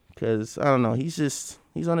 Because, I don't know, he's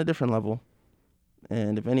on a different level.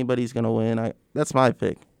 And if anybody's going to win, that's my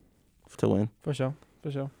pick to win. For sure.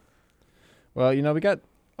 Well, we got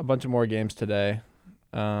a bunch of more games today.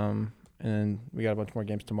 And we got a bunch more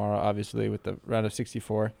games tomorrow, obviously, with the round of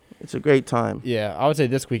 64. It's a great time. Yeah, I would say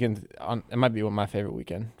this weekend, it might be my favorite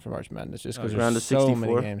weekend for March Madness, just because round there's of so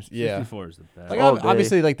 64? many games. Yeah. 64 is the best. Like, all day.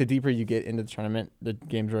 obviously, like, the deeper you get into the tournament, the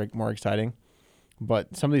games are more exciting.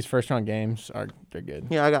 But some of these first-round games, they're good.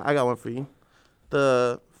 Yeah, I got one for you.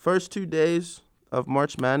 The first 2 days of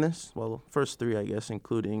March Madness, well, first 3, I guess,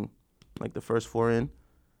 including, like, the first 4 in,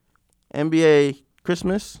 NBA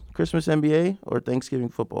Christmas NBA, or Thanksgiving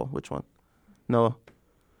football? Which one? Noah?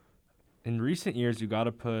 In recent years, you got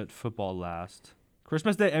to put football last.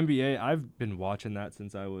 Christmas Day NBA, I've been watching that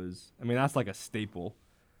since that's like a staple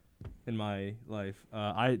in my life.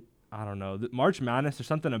 I don't know. March Madness, there's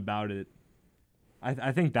something about it.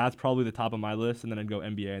 I think that's probably the top of my list, and then I'd go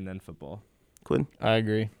NBA and then football. Quinn? I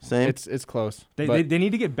agree. Same? It's close. They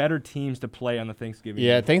need to get better teams to play on the Thanksgiving.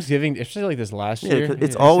 Yeah, game. Thanksgiving, especially like this last Yeah, year. 'cause this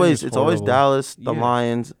it's year always was it's always horrible. Dallas, the Yeah.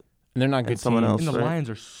 Lions. And they're not good someone teams. else. And the right. Lions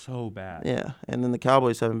are so bad. Yeah, and then the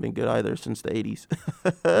Cowboys haven't been good either since the 80s.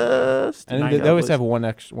 And they always have one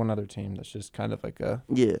other team that's just kind of like a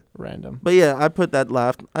Yeah. random. But yeah, I put that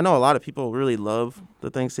last. I know a lot of people really love the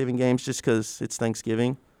Thanksgiving games just because it's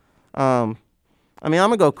Thanksgiving. I mean, I'm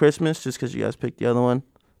going to go Christmas just because you guys picked the other one.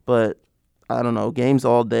 But I don't know, games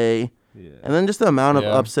all day. Yeah. And then just the amount of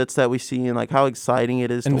Yeah. upsets that we see and like how exciting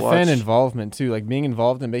it is And to the watch. fan involvement too, like being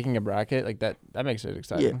involved in making a bracket, like that makes it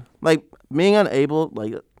exciting. Like being unable,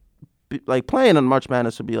 like playing on March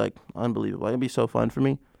Madness would be like unbelievable. It'd be so fun for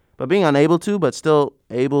me. But being unable to, but still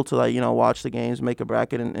able to like watch the games, make a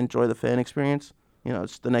bracket, and enjoy the fan experience,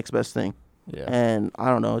 it's the next best thing. Yeah. And I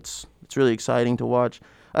don't know, it's really exciting to watch.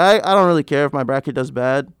 I don't really care if my bracket does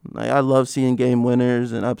bad. Like I love seeing game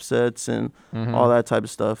winners and upsets and Mhm. all that type of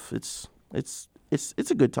stuff. It's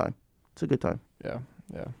a good time. It's a good time. Yeah.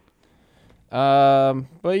 But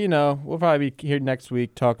we'll probably be here next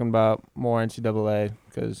week talking about more NCAA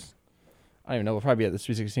because I don't even know, we'll probably be at the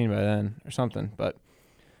Sweet 16 by then or something. But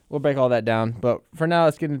we'll break all that down. But for now,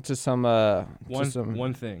 let's get into some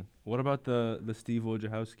One thing. What about the Steve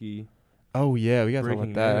Wojciechowski? Oh yeah, we got to talk about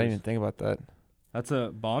Breaking that. I didn't news. even think about that. That's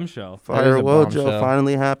a bombshell. Fire a Wojo bombshell.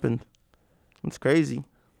 finally happened. It's crazy.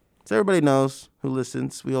 So everybody knows who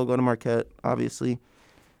listens. We all go to Marquette, obviously.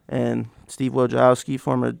 And Steve Wojciechowski,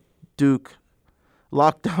 former Duke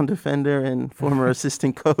lockdown defender and former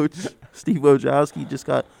assistant coach, Steve Wojciechowski just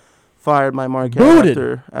got fired by Marquette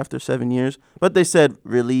Booted. after 7 years. But they said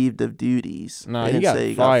relieved of duties. No, They he didn't got say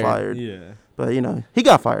he fired. got fired. Yeah. But he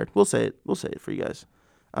got fired. We'll say it. We'll say it for you guys.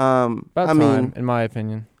 About I time, mean, in my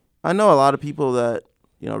opinion. I know a lot of people that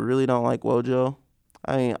really don't like Wojo.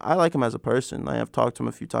 I mean, I like him as a person. I've talked to him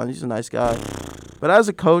a few times. He's a nice guy. But as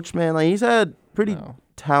a coach, man, like he's had pretty No.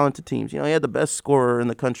 talented teams. He had the best scorer in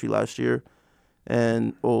the country last year,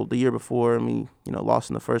 and the year before. I mean, lost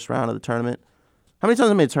in the first round of the tournament. How many times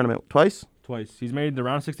have he made the tournament? Twice. Twice. He's made the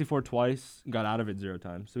round 64 twice, got out of it 0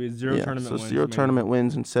 times. So he has 0 tournament so wins. 0 made- tournament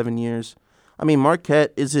wins in 7 years. I mean,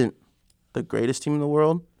 Marquette isn't the greatest team in the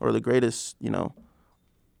world or the greatest,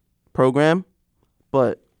 program,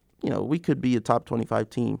 but we could be a top 25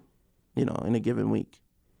 team, in a given week.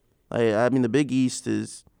 I mean, the Big East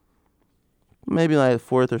is maybe like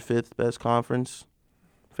 4th or 5th best conference.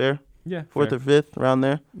 Fair? Yeah. 4th fair. or 5th, around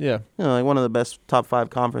there. Yeah. Like one of the best top 5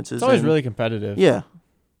 conferences. It's always and- really competitive. Yeah.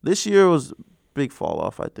 This year was big fall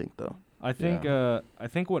off, I think, though. I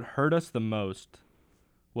think what hurt us the most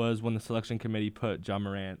was when the selection committee put John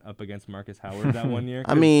Morant up against Marcus Howard that one year.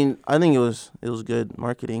 I mean, I think it was good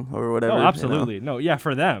marketing or whatever. Oh, absolutely. No, yeah,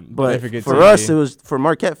 for them. But if it gets for easy. us, it was for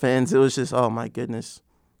Marquette fans. It was just, oh my goodness,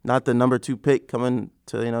 not the number 2 pick coming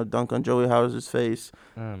to dunk on Joey Hauser's face.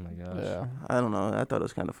 Oh my gosh. Yeah. I don't know. I thought it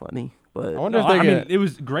was kind of funny, but I wonder No, if they I get. mean, it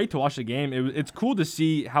was great to watch the game. It's cool to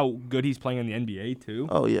see how good he's playing in the NBA too,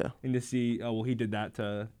 oh yeah, and to see he did that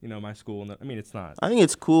to my school. And I mean, it's not. I think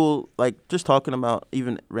it's cool. Like just talking about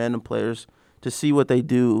even random players to see what they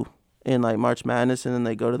do in like March Madness, and then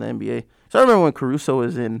they go to the NBA. So I remember when Caruso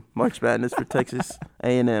was in March Madness for Texas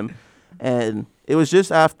A&M, and it was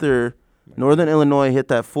just after Northern Illinois hit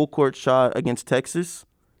that full court shot against Texas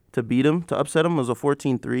to beat them, to upset them. It was a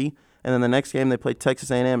 14-3. And then the next game they played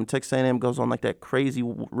Texas A&M, and Texas A&M goes on like that crazy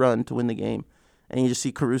run to win the game. And you just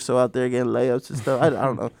see Caruso out there getting layups and stuff. I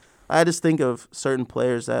don't know. I just think of certain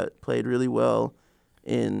players that played really well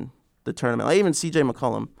in the tournament. Like even C.J.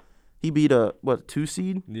 McCollum. He beat a 2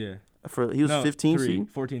 seed? Yeah. He was 15 3,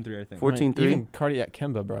 seed? 14-3, I think. 14-3? Even Cardiac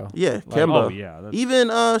Kemba, bro. Yeah, Like, Kemba. Oh yeah. That's, Even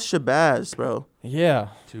Shabazz, bro. Yeah.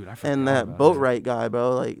 dude, I forgot And that about Boatwright guy,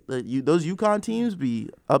 bro. Like those UConn teams be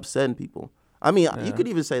upsetting people. I mean, you Yeah. could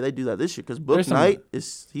even say they do that this year because Book There's some- Knight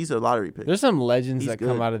he's a lottery pick. There's some legends He's that good.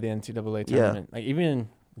 come out of the NCAA Yeah. tournament. Like even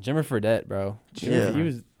Jimmer Fredette, bro. Yeah. He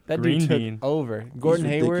was that Green dude took bean. over. He's Gordon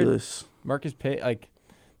Hayward, ridiculous. Marcus Pay, like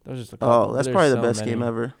those are just a couple. Oh, that's There's probably the so best many. game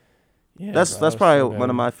ever. Yeah, That's bro, that's that was probably so one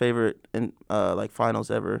of good. my favorite like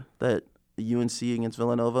finals ever. That UNC against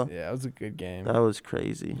Villanova. Yeah, it was a good game. That was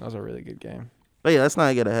crazy. That was a really good game. But yeah, let's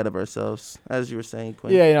not get ahead of ourselves, as you were saying,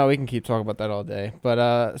 Quinn. Yeah, we can keep talking about that all day.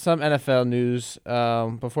 But some NFL news.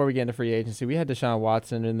 Before we get into free agency, we had Deshaun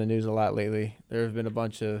Watson in the news a lot lately. There have been a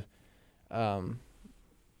bunch of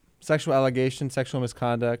sexual allegations, sexual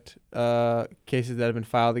misconduct cases that have been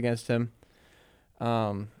filed against him.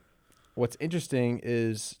 What's interesting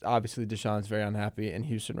is obviously Deshaun's very unhappy in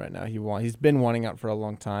Houston right now. He's been wanting out for a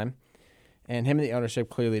long time, and him and the ownership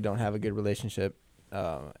clearly don't have a good relationship.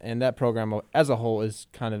 And that program as a whole is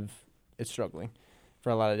it's struggling for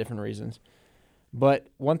a lot of different reasons. But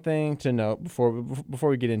one thing to note before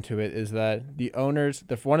we get into it is that the owners,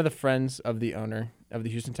 one of the friends of the owner of the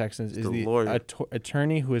Houston Texans is the the lawyer.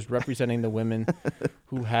 attorney who is representing the women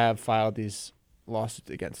who have filed these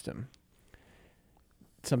lawsuits against him.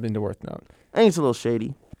 Something to worth note. I think it's a little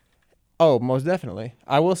shady. Oh, most definitely.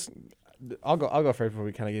 I'll go first before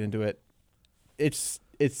we kind of get into it.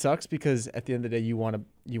 It sucks because at the end of the day, you want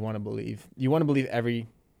to believe every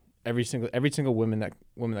single woman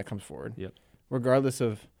that comes forward. Yep. Regardless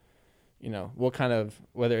of what kind of,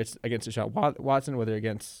 whether it's against Deshaun Watson, whether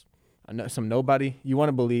against some nobody, you want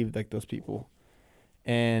to believe like those people.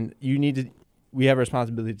 And we have a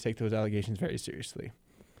responsibility to take those allegations very seriously.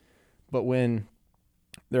 But when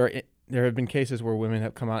there have been cases where women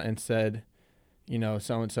have come out and said,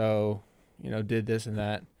 so-and-so, did this and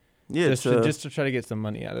that. Yeah, just to try to get some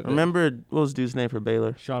money out of it. Remember, what was dude's name for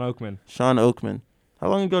Baylor? Sean Oakman. Sean Oakman. How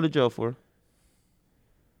long did he go to jail for?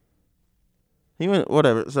 He went,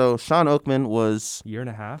 whatever. So Sean Oakman was... Year and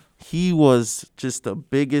a half? He was just the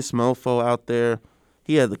biggest mofo out there.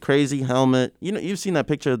 He had the crazy helmet. You've seen that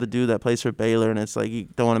picture of the dude that plays for Baylor, and it's like, you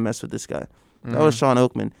don't want to mess with this guy. Mm-hmm. That was Sean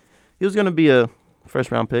Oakman. He was going to be a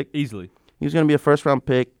first-round pick. Easily. He was going to be a first-round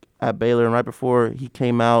pick at Baylor, and right before he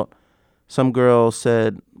came out, some girl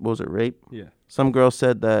said, what was it, rape? Yeah. Some girl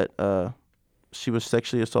said that she was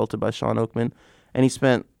sexually assaulted by Sean Oakman, and he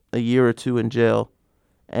spent a year or two in jail,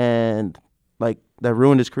 and that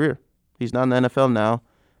ruined his career. He's not in the NFL now,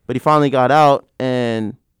 but he finally got out,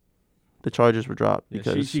 and the charges were dropped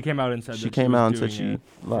because she came out and said she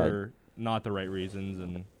lied for not the right reasons,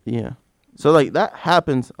 and so that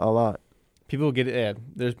happens a lot. People get it. Yeah,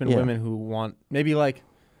 there's been women who want maybe like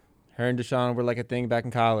her and Deshaun were like a thing back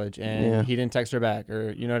in college, and he didn't text her back,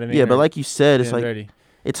 or you know what I mean? Yeah, but like you said, it's like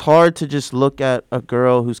it's hard to just look at a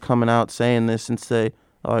girl who's coming out saying this and say,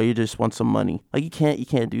 "Oh, you just want some money." Like you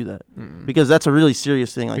can't do that. Mm-mm. Because that's a really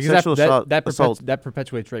serious thing. Like because sexual assault that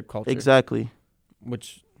perpetuates rape culture. Exactly.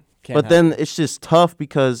 Which can't But happen. then it's just tough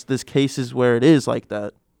because there's cases where it is like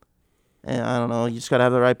that, and I don't know. You just gotta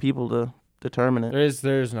have the right people to determine it.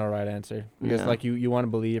 There's no right answer because like you want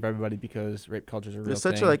to believe everybody because rape culture is a real There's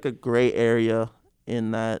thing. such a gray area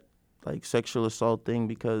in that like sexual assault thing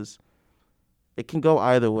because it can go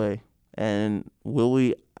either way. And will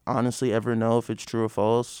we honestly ever know if it's true or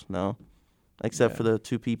false? No, except for the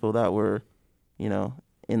two people that were, in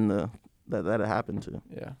that it happened to.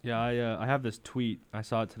 Yeah. I have this tweet. I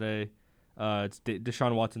saw it today. It's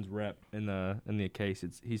Deshaun Watson's rep in the case.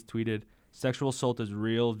 He's tweeted, "Sexual assault is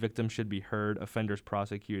real. Victims should be heard. Offenders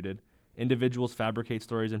prosecuted. Individuals fabricate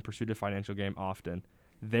stories in pursuit of financial gain often.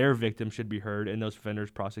 Their victims should be heard, and those offenders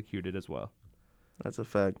prosecuted as well." That's a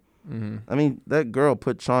fact. Mm-hmm. I mean, that girl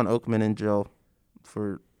put Sean Oakman in jail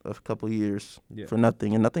for a couple of years for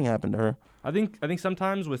nothing, and nothing happened to her. I think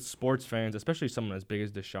sometimes with sports fans, especially someone as big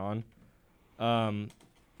as Deshaun,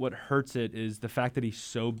 what hurts it is the fact that he's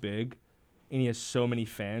so big and he has so many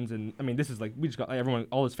fans. And I mean, this is like we just got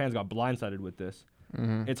all his fans got blindsided with this.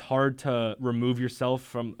 Mm-hmm. It's hard to remove yourself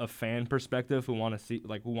from a fan perspective who wants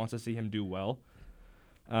to see him do well.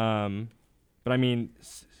 But I mean,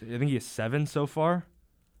 I think he has 7 so far.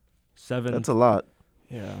 7. That's a lot.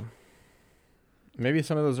 Yeah. Maybe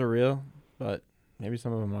some of those are real, but maybe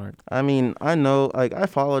some of them aren't. I mean, I know, I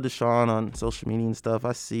follow Deshaun on social media and stuff.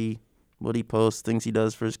 I see what he posts, things he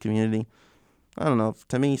does for his community. I don't know.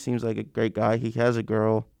 To me, he seems like a great guy. He has a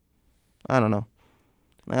girl. I don't know.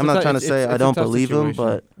 I'm not trying to say I don't believe him,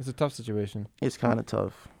 but it's a tough situation. It's kind of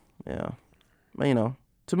tough. Yeah. But,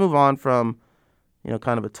 to move on from,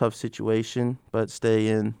 kind of a tough situation, but stay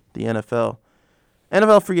in the NFL.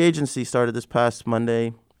 NFL free agency started this past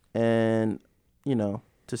Monday, and,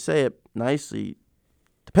 to say it nicely,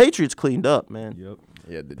 the Patriots cleaned up, man. Yep.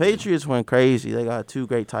 Yeah, The Patriots went crazy. They got 2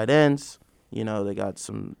 great tight ends. They got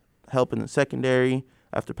some help in the secondary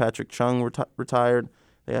after Patrick Chung retired.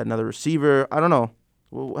 They had another receiver. I don't know.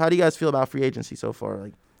 How do you guys feel about free agency so far?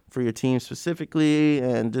 Like, for your team specifically,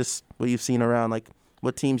 and just what you've seen around, like,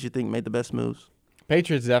 what teams you think made the best moves?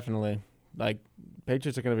 Patriots definitely.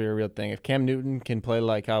 Patriots are going to be a real thing. If Cam Newton can play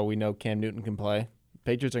like how we know Cam Newton can play,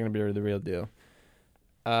 Patriots are going to be the real deal.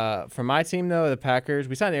 For my team, though, the Packers,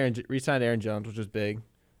 we signed Aaron Jones, which was big.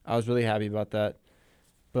 I was really happy about that.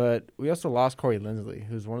 But we also lost Corey Linsley,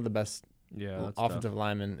 who's one of the best offensive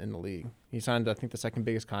linemen in the league. He signed, I think, the second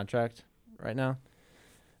biggest contract right now.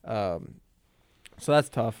 So that's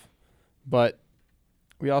tough. But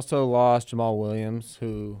we also lost Jamal Williams,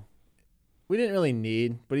 who we didn't really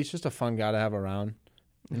need, but he's just a fun guy to have around.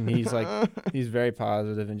 And he's very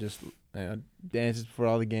positive and just dances before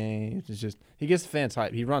all the games. It's just he gets the fans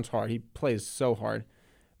hype. He runs hard. He plays so hard.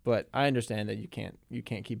 But I understand that you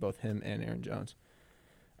can't keep both him and Aaron Jones.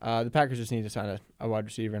 The Packers just need to sign a wide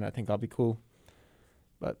receiver, and I think I'll be cool.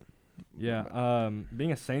 But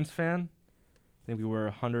being a Saints fan, I think we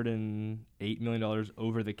were $108 million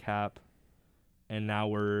over the cap, and now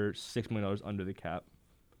we're $6 million under the cap,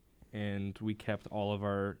 and we kept all of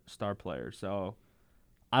our star players. So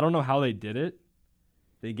I don't know how they did it.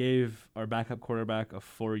 They gave our backup quarterback a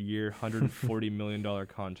 4-year, $140 million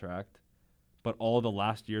contract, but all the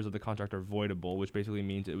last years of the contract are voidable, which basically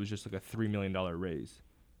means it was just like a $3 million raise.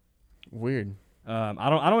 Weird. I'm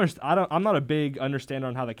not a big understander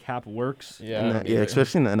on how the cap works. Yeah. Yeah,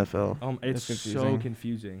 especially in the NFL. It's It's so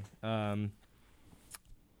confusing. I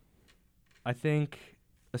think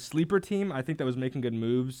a sleeper team, I think that was making good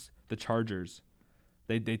moves, the Chargers.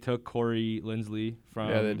 They took Corey Linsley from.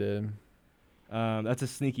 Yeah, they did. That's a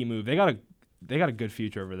sneaky move. They got a good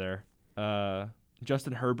future over there.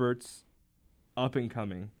 Justin Herbert's up and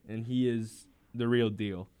coming, and he is the real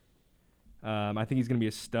deal. I think he's going to be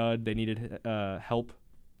a stud. They needed help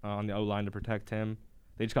on the O-line to protect him.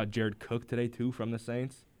 They just got Jared Cook today, too, from the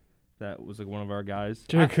Saints. That was like one of our guys.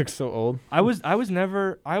 Jared Cook's so old. I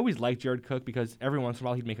always liked Jared Cook because every once in a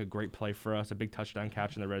while he'd make a great play for us, a big touchdown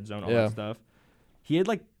catch in the red zone, all that stuff. He had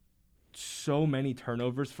like so many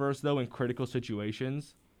turnovers for us though in critical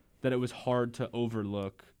situations that it was hard to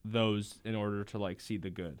overlook those in order to like see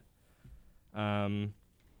the good.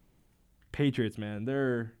 Patriots, man,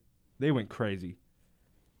 they went crazy.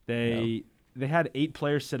 They had 8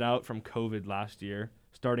 players sit out from COVID last year.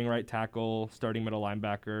 Starting right tackle, starting middle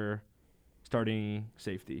linebacker, starting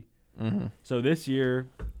safety. Mm-hmm. So this year,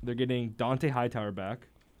 they're getting Dante Hightower back.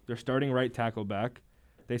 They're starting right tackle back.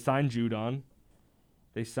 They signed Judon.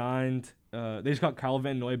 They just got Kyle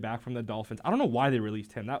Van Noy back from the Dolphins. I don't know why they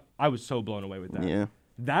released him. I was so blown away with that. Yeah.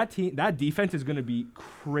 That defense is going to be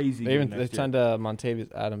crazy. They signed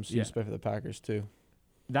Montavious Adams to play for the Packers too.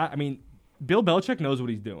 Bill Belichick knows what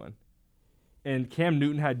he's doing. And Cam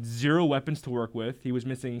Newton had 0 weapons to work with. He was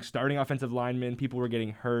missing starting offensive linemen. People were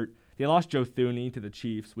getting hurt. They lost Joe Thuney to the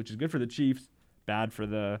Chiefs, which is good for the Chiefs, bad for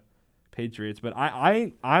the Patriots. But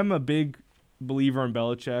I'm a big believer in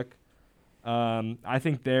Belichick. I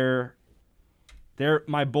think they're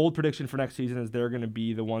my bold prediction for next season is they're going to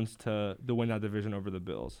be the ones to win that division over the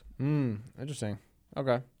Bills. Interesting.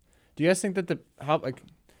 Okay. Do you guys think that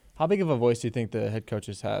how big of a voice do you think the head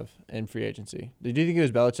coaches have in free agency? Do you think it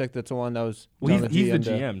was Belichick that's the one that was? Well, he's the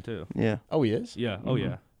GM too. Yeah. Oh, he is? Yeah. Mm-hmm. Oh,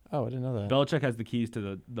 yeah. Oh, I didn't know that. Belichick has the keys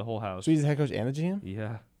to the whole house. So he's the head coach and the GM?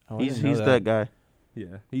 Yeah. Oh, He's that guy.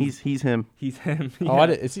 Yeah. He's him. He's him. Oh,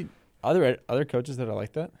 Yeah. is he? Are there other coaches that are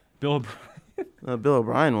like that? Bill O'Brien. Bill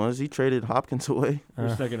O'Brien was. He traded Hopkins away. For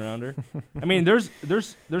a second rounder. I mean, there's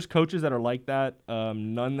coaches that are like that.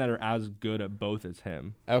 None that are as good at both as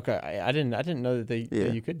him. Okay, I didn't know that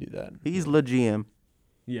that you could do that. He's le GM.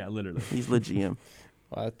 Yeah, literally. He's le GM.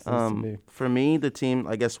 Well, that's nice to me. For me, the team,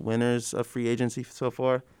 I guess, winners of free agency so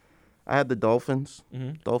far, I had the Dolphins.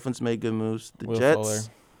 Mm-hmm. Dolphins made good moves. The Will Jets.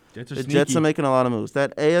 Fuller. Jets are making a lot of moves.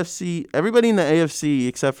 That AFC, everybody in the AFC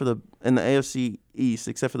in the AFC East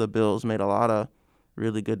except for the Bills made a lot of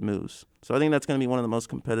really good moves. So I think that's going to be one of the most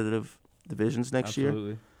competitive divisions next Absolutely.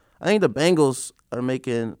 year. I think the Bengals are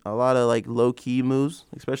making a lot of like low key moves,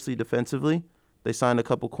 especially defensively. They signed a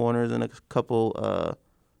couple corners and a couple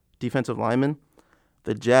defensive linemen.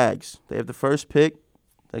 The Jags, they have the first pick.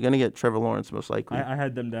 They're going to get Trevor Lawrence most likely. I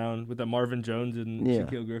had them down with the Marvin Jones and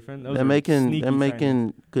Shaquille Griffin. They're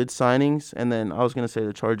making good signings, and then I was going to say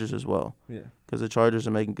the Chargers as well. Yeah. Because the Chargers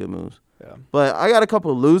are making good moves. Yeah. But I got a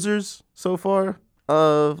couple of losers so far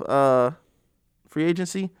of free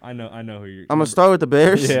agency. I know who you're. I'm going to start with the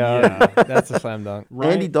Bears. Yeah, that's a slam dunk.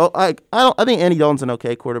 Right. Andy Dalton. I think Andy Dalton's an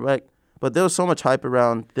okay quarterback, but there was so much hype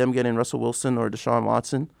around them getting Russell Wilson or Deshaun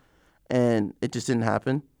Watson, and it just didn't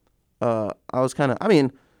happen. I was kind of,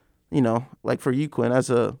 like for you, Quinn, as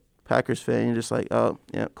a Packers fan, you're just like, oh,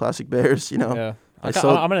 yeah, classic Bears, Yeah. I'm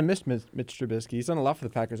going to miss Mitch Trubisky. He's done a lot for the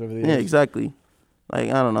Packers over the years. Yeah, exactly. Like,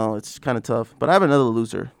 I don't know. It's kind of tough. But I have another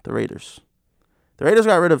loser, the Raiders. The Raiders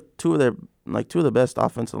got rid of two of the best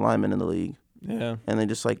offensive linemen in the league. Yeah. And they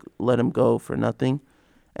just, let them go for nothing.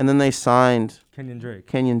 And then they signed Kenyon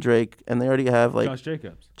Drake. And they already have,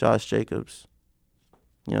 Josh Jacobs.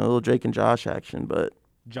 A little Drake and Josh action, but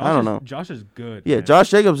I don't know. Josh is good. Yeah, man.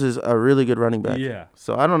 Josh Jacobs is a really good running back. Yeah.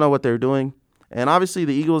 So I don't know what they're doing. And obviously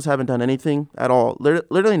the Eagles haven't done anything at all.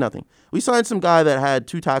 Literally nothing. We signed some guy that had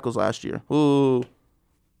 2 tackles last year. Ooh.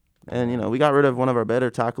 And, we got rid of one of our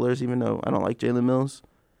better tacklers, even though I don't like Jalen Mills.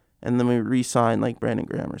 And then we re-signed, Brandon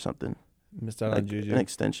Graham or something. Missed out on Juju. An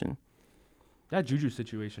extension. That Juju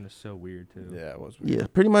situation is so weird, too. Yeah, it was weird. Yeah,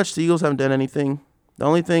 pretty much the Eagles haven't done anything. The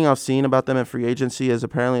only thing I've seen about them at free agency is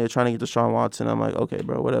apparently they're trying to get Deshaun Watson. I'm like, okay,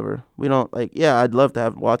 bro, whatever. We don't, I'd love to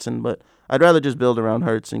have Watson, but I'd rather just build around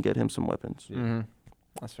Hurts and get him some weapons. Yeah. Mm-hmm.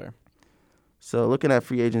 That's fair. So looking at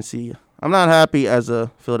free agency, I'm not happy as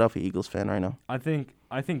a Philadelphia Eagles fan right now. I think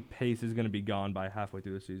Pace is going to be gone by halfway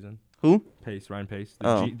through the season. Who? Ryan Pace,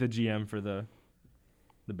 the GM for the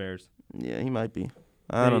Bears. Yeah, he might be.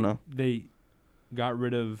 I don't know. They got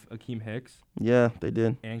rid of Akeem Hicks. Yeah, they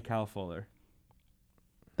did. And Kyle Fuller.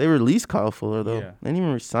 They released Kyle Fuller, though. Yeah. They didn't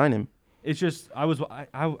even re-sign him. it's just I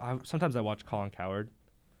sometimes I watch Colin Coward,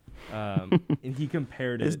 and he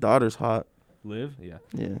compared His it. daughter's hot. Liv, yeah.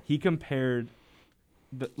 Yeah. He compared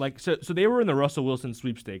so they were in the Russell Wilson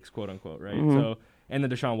sweepstakes, quote unquote, right? Mhm. So and the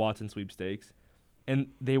Deshaun Watson sweepstakes, and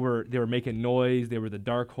they were making noise. They were the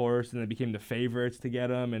dark horse, and they became the favorites to get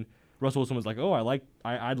him. And Russell Wilson was like, "Oh,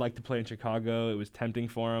 I'd like to play in Chicago." It was tempting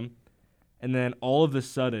for him, and then all of a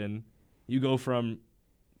sudden, you go from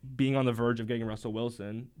being on the verge of getting Russell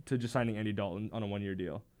Wilson to just signing Andy Dalton on a 1-year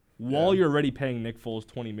deal, while you're already paying Nick Foles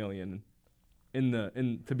 $20 million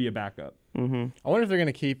to be a backup. Mm-hmm. I wonder if they're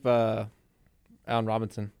gonna keep Allen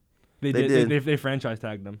Robinson. They They did. did. They franchise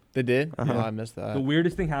tagged him. They did. Uh-huh. Oh, I missed that. The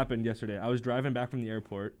weirdest thing happened yesterday. I was driving back from the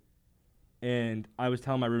airport, and I was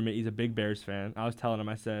telling my roommate he's a big Bears fan. I was telling him,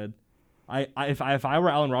 I said, if I were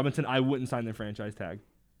Allen Robinson, I wouldn't sign their franchise tag.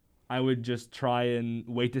 I would just try and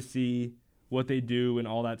wait to see what they do and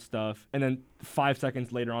all that stuff. And then 5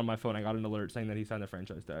 seconds later on my phone, I got an alert saying that he signed the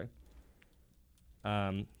franchise tag.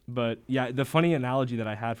 But yeah, the funny analogy that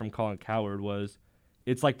I had from Colin Coward was,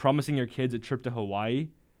 it's like promising your kids a trip to Hawaii,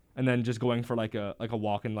 and then just going for like a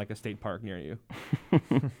walk in like a state park near you.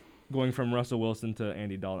 Going from Russell Wilson to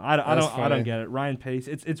Andy Dalton. I don't get it. Ryan Pace.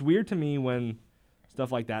 It's weird to me when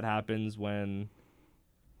stuff like that happens, when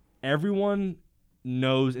everyone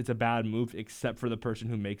knows it's a bad move except for the person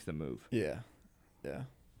who makes the move. Yeah. And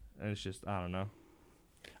it's just, I don't know.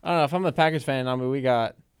 I don't know. If I'm a Packers fan, I mean, we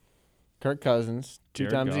got Kirk Cousins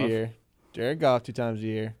Jared 2 times Goff. a year, Jared Goff 2 times a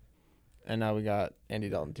year, and now we got Andy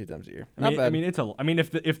Dalton 2 times a year. I Not mean,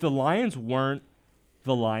 bad. if the Lions weren't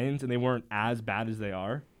the Lions and they weren't as bad as they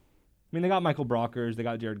are, I mean, they got Michael Brockers, they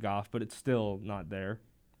got Jared Goff, but it's still not there.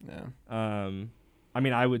 Yeah. I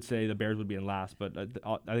mean, I would say the Bears would be in last, but I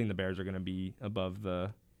think the Bears are going to be above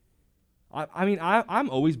the. I'm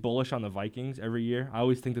always bullish on the Vikings every year. I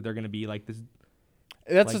always think that they're going to be like this.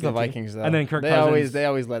 That's Like just the the team. Vikings, though. And then Kirk they Cousins,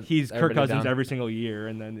 always let He's Kirk everybody Cousins down. every single year,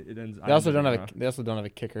 and then it ends. They also don't have a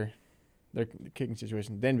kicker. Their kicking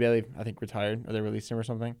situation. Dan Bailey, I think, retired, or they released him or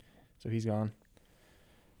something, so he's gone.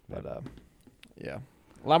 But yeah,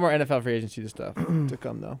 a lot more NFL free agency stuff to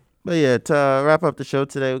come though. But yeah, to wrap up the show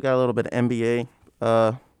today, we got a little bit of NBA.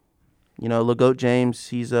 LeGoat James,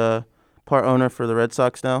 he's a part owner for the Red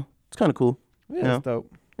Sox now. It's kind of cool. Yeah, Yeah. it's dope.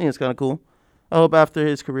 I think it's kind of cool. I hope after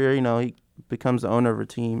his career, he becomes the owner of a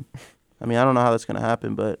team. I mean, I don't know how that's going to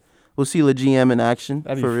happen, but we'll see the GM in action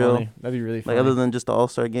That'd be for real. funny. That'd be really funny. Like, other than just the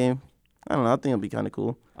All-Star game. I don't know. I think it'll be kind of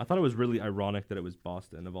cool. I thought it was really ironic that it was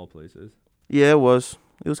Boston of all places. Yeah, it was.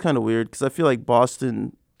 It was kind of weird because I feel like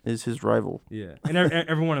Boston is his rival. Yeah, and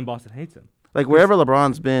everyone in Boston hates him Like, wherever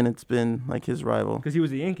LeBron's been, it's been, like, his rival. because he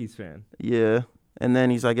was a Yankees fan. Yeah. And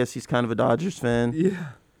then I guess he's kind of a Dodgers fan. Yeah.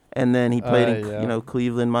 And then he played in, yeah.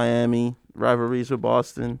 Cleveland, Miami, rivalries with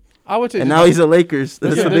Boston. I would say, And now he's a Lakers.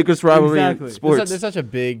 That's Yeah, the biggest rivalry exactly. in sports. They're such a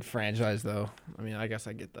big franchise, though. I mean, I guess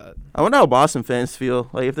I get that. I wonder how Boston fans feel.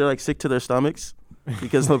 Like, if they're, like, sick to their stomachs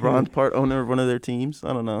because LeBron's part owner of one of their teams.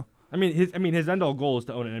 I don't know. I mean, his end all goal is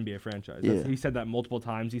to own an NBA franchise. Yeah. He said that multiple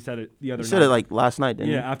times. He said it the other He night. said it, like, last night,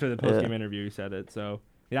 didn't yeah, he? after the post game interview, he said it. So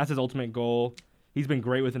that's his ultimate goal. He's been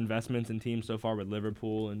great with investments in teams so far with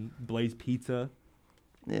Liverpool and Blaze Pizza.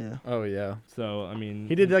 Yeah. Oh yeah, So I mean,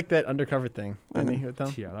 he did like that undercover thing, didn't he? With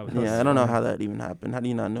them? Yeah, that was Yeah, I don't know how that even happened. How do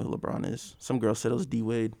you not know who LeBron is? Some girl said it was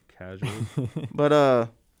D-Wade. casual. But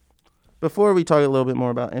before we talk a little bit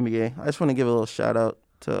more about NBA, I just want to give a little shout-out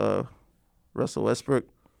to Russell Westbrook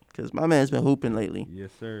because my man's been hooping lately.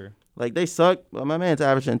 Yes, sir. Like, they suck, but my man's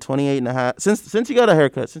averaging 28.5. Since he got a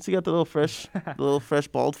haircut, since he got the little fresh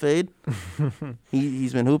bald fade,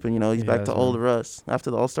 he's been hooping. He's He back has, to man. old Russ. After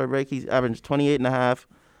the All-Star break, he's averaged 28.5,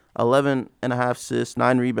 11.5 assists,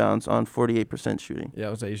 9 rebounds on 48% shooting. Yeah, I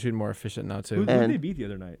was like, you shoot more efficient now Who too. did And- they beat the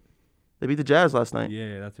other night? They beat the Jazz last night.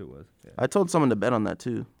 Yeah, that's who it was. Yeah. I told someone to bet on that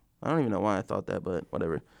too. I don't even know why I thought that, but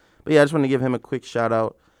whatever. But yeah, I just want to give him a quick shout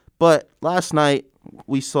out. But last night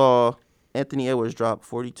we saw Anthony Edwards drop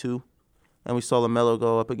 42, and we saw LaMelo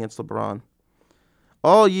go up against LeBron.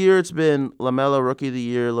 All year it's been LaMelo Rookie of the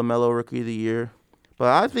Year, LaMelo Rookie of the Year. But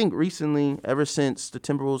I think recently, ever since the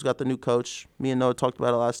Timberwolves got the new coach, me and Noah talked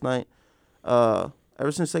about it last night.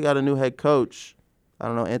 Ever since they got a new head coach, I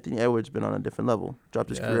don't know, Anthony Edwards been on a different level. Dropped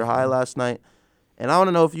his Yeah, career that's high true. last night. And I want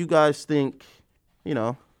to know if you guys think,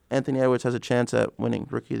 Anthony Edwards has a chance at winning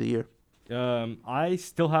Rookie of the Year. I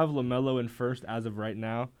still have LaMelo in first as of right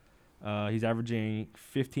now. He's averaging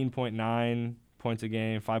 15.9 points a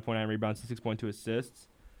game, 5.9 rebounds, and 6.2 assists.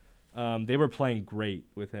 They were playing great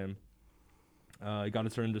with him. He got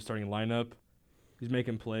to the starting lineup. He's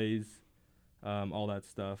making plays, all that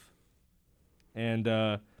stuff. And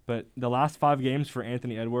But the last 5 games for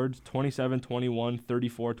Anthony Edwards, 27, 21,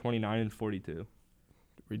 34, 29, and 42.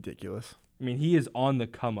 Ridiculous. I mean, he is on the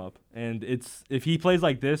come up, and if he plays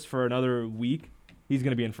like this for another week, he's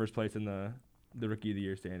going to be in first place in the Rookie of the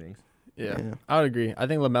Year standings. Yeah, I would agree. I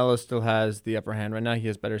think LaMelo still has the upper hand right now. He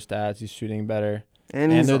has better stats. He's shooting better,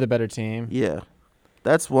 and they're the better team. Yeah,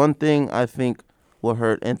 that's one thing I think will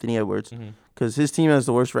hurt Anthony Edwards because his team has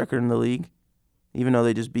the worst record in the league, even though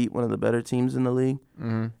they just beat one of the better teams in the league.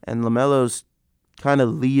 Mm-hmm. And LaMelo's kind of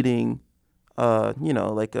leading,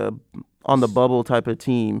 like a on the bubble type of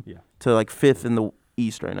team to like 5th in the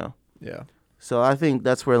East right now. Yeah. So I think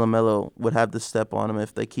that's where LaMelo would have to step on him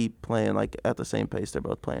if they keep playing like at the same pace they're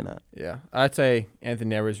both playing at. Yeah, I'd say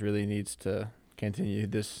Anthony Edwards really needs to continue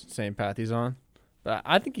this same path he's on. But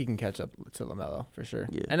I think he can catch up to LaMelo for sure.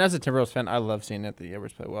 Yeah. And as a Timberwolves fan, I love seeing Anthony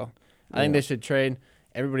Edwards play well. I think they should trade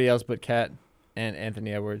everybody else but Cat and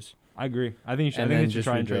Anthony Edwards. I agree. I think they should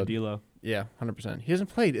try and trade D'Lo. Yeah, 100%. He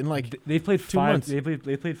hasn't played in like they've played 2 months. They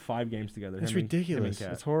played 5 games together. It's ridiculous.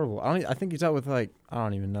 It's horrible. I think he's out with I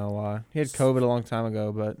don't even know why. He had COVID a long time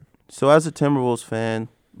ago, but so as a Timberwolves fan,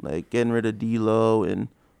 like getting rid of D'Lo and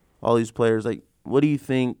all these players, like what do you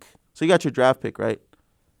think? So you got your draft pick, right?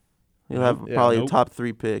 You'll have probably a top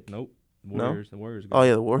 3 pick. Nope. Warriors. The Warriors. Oh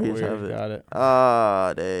yeah, the Warriors have it. Got it.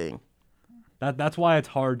 Ah, dang. That's why it's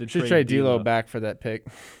hard to trade D'Lo back for that pick.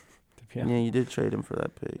 Yeah, you did trade him for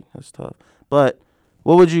that pick. That's tough. But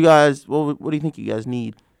what would you guys? What do you think you guys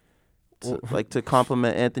need to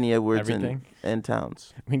complement Anthony Edwards and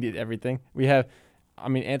Towns? We need everything. We have,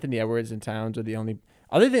 Anthony Edwards and Towns are the only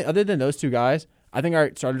other than those 2 guys. I think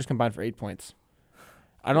our starters combined for 8 points.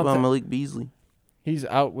 I don't. What about Malik Beasley? He's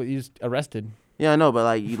out. He's arrested. Yeah, I know,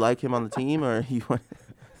 but you like him on the team, or you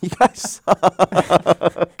guys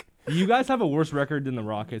suck. You guys have a worse record than the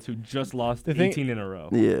Rockets, who just lost 18 in a row.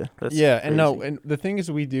 Yeah, that's crazy. and the thing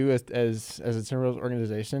is, we do as a Timberwolves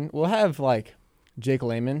organization, we'll have Jake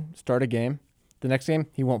Layman start a game. The next game,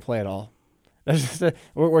 he won't play at all. That's just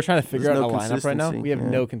we're trying to figure out a lineup right now. We have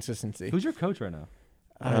no consistency. Who's your coach right now?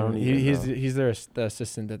 I don't know. He's the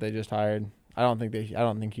assistant that they just hired. I don't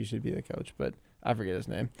think he should be the coach, but I forget his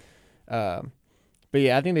name. But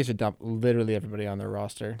yeah, I think they should dump literally everybody on their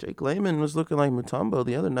roster. Jake Layman was looking like Mutombo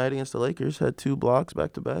the other night against the Lakers. Had 2 blocks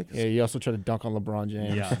back to back. Yeah, he also tried to dunk on LeBron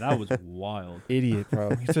James. Yeah, that was wild. Idiot,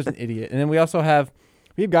 bro. He's such an idiot. And then we have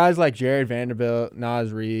guys like Jared Vanderbilt,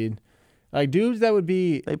 Naz Reid, dudes that would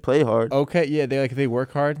be. They play hard. Okay, yeah, they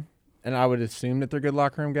work hard, and I would assume that they're good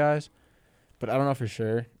locker room guys, but I don't know for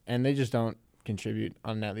sure. And they just don't contribute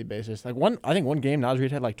on a nightly basis. I think one game Naz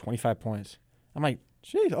Reid had 25 points. I'm like,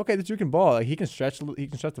 jeez, okay, this dude can ball. He can stretch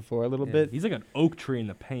the floor a little bit. He's like an oak tree in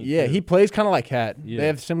the paint. Yeah, too. he plays kind of like Cat. Yeah. They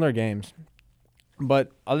have similar games.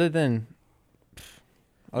 But other than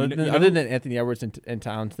Anthony Edwards and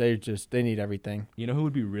Towns, they need everything. You know who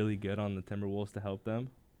would be really good on the Timberwolves to help them?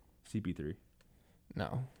 CP3.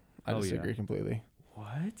 No, I disagree completely.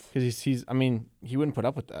 What? Because he wouldn't put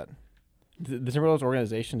up with that. The Timberwolves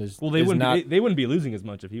organization is well. They wouldn't be losing as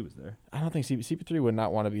much if he was there. I don't think CP3 would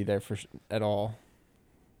not want to be there at all.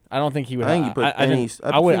 I don't think he would. I think you put any.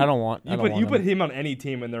 I don't want. You put him on any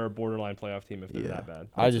team, and they're a borderline playoff team if they're that bad.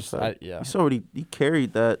 He's already he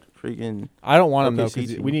carried that freaking. I don't want him though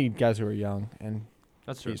because we need guys who are young, and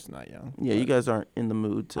that's true. He's not young. Yeah, you guys aren't in the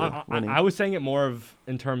mood to. I was saying it more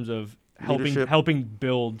in terms of helping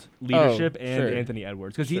build leadership and Anthony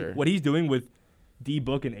Edwards because what he's doing with D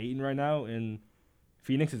Book and Ayton right now in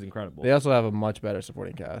Phoenix is incredible. They also have a much better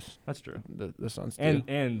supporting cast. That's true. The Suns do.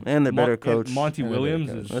 And they're better coach. Monty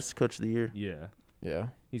Williams that's coach of the year. Yeah.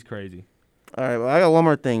 He's crazy. All right, well I got one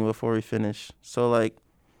more thing before we finish. So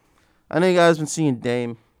I know you guys been seeing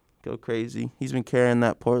Dame go crazy. He's been carrying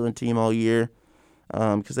that Portland team all year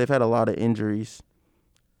because they've had a lot of injuries.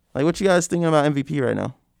 What you guys thinking about MVP right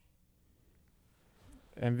now?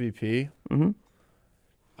 MVP? Mm-hmm.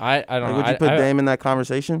 I don't know. Would you put Dame in that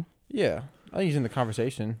conversation? Yeah, I think he's in the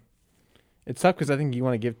conversation. It's tough because I think you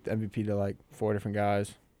want to give MVP to 4 different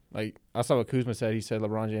guys. I saw what Kuzma said. He said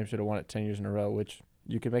LeBron James should have won it 10 years in a row, which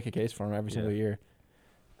you could make a case for him every single year.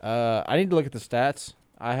 I need to look at the stats.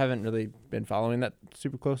 I haven't really been following that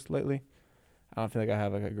super close lately. I don't feel like I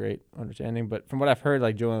have a great understanding, but from what I've heard,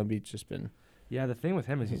 Joel Embiid's just been. Yeah, the thing with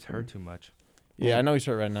him is he's hurt too much. Yeah, I know he's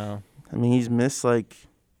hurt right now. He's missed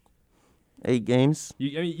 8 games.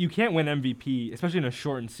 You can't win MVP, especially in a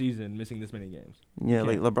shortened season, missing this many games. Yeah,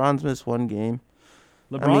 LeBron's missed 1 game.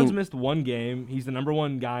 LeBron's missed 1 game. He's the number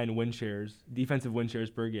 1 guy in win shares, defensive win shares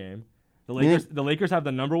per game. The Lakers have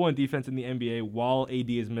the number 1 defense in the NBA while AD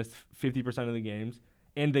has missed 50% of the games.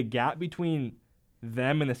 And the gap between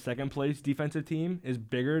them and the second place defensive team is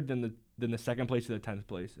bigger than than the second place to the 10th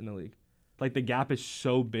place in the league. Like, the gap is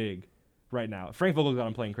so big right now. Frank Vogel's got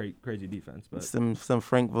him playing crazy defense, but It's some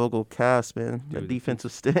Frank Vogel cast, man. The Dude,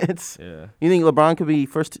 defensive stance. yeah, You think LeBron could be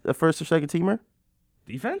a first or second teamer?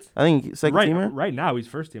 defense. I think second teamer. Right now, he's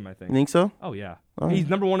first team. I You think. think so? Oh yeah, Oh. he's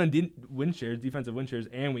number one in win shares, defensive win shares,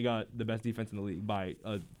 and we got the best defense in the league by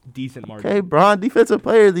a decent margin. Okay, Bron, defensive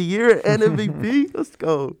player of the year and MVP. Let's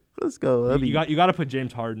go. That'd You got to put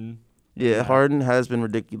James Harden. Yeah, Harden has been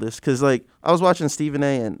ridiculous. Because, like, I was watching Stephen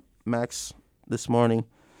A. and Max this morning,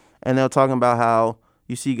 and they were talking about how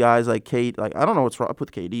you see guys like Kate. Like, I don't know what's wrong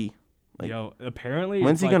with KD. Like, Yo, apparently,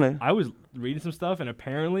 when's it's he like- gonna- I was reading some stuff, and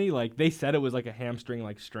apparently, like, they said it was like a hamstring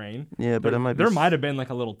like strain. Yeah, but there might have been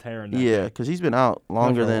like a little tear in that. Yeah, because he's been out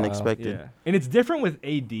longer for a than while. expected. Yeah, and it's different with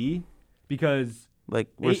AD because Like,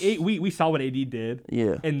 we saw what AD did.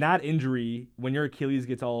 yeah. And that injury, when your Achilles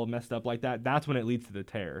gets all messed up like that, that's when it leads to the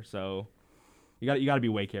tear. So you got to be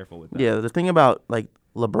way careful with that. Yeah, the thing about, like,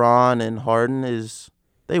 LeBron and Harden is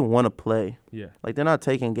they want to play. Yeah. Like, they're not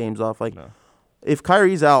taking games off. Like, No. if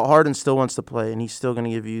Kyrie's out, Harden still wants to play, and he's still going to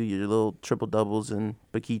give you your little triple-doubles and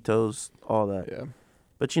Paquitos, all that. Yeah.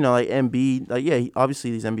 But, you know, like, Embiid, like, yeah,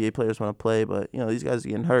 obviously these NBA players want to play, but, you know, these guys are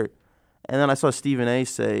getting hurt. And then I saw Stephen A.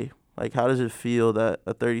 say, like, how does it feel that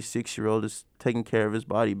a 36-year-old is taking care of his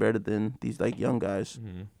body better than these, like, young guys?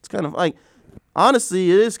 Mm-hmm. It's kind of, like,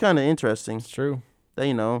 honestly, it is kind of interesting It's true. that,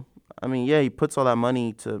 you know, I mean, yeah, he puts all that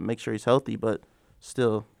money to make sure he's healthy, but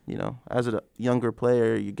still, you know, as a younger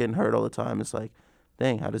player, you're getting hurt all the time. It's like,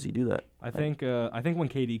 dang, how does he do that? I think when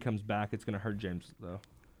KD comes back, it's going to hurt James, though.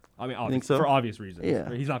 I mean, think so? for obvious reasons.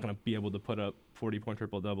 Yeah. He's not going to be able to put up 40-point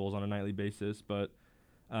triple-doubles on a nightly basis, but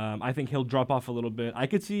I think he'll drop off a little bit. I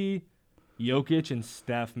could see Jokic and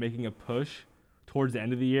Steph making a push towards the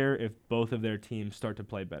end of the year if both of their teams start to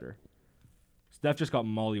play better. Steph just got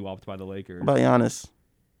mollywopped by the Lakers. What about Giannis?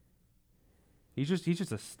 He's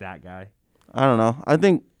just a stat guy. I don't know. I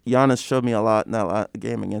think Giannis showed me a lot in that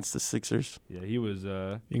game against the Sixers. Yeah, he was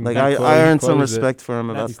You can Like, kinda I earned some close it. respect for him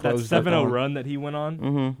about that closed 7-0 that run that he went on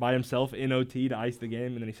Mm-hmm. by himself in OT to ice the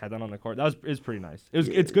game, and then he sat down on the court. That was pretty nice.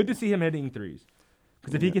 It's good to see him hitting threes,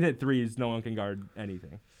 because if he can hit threes, no one can guard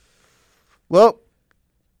anything. Well,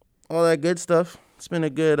 all that good stuff. It's been a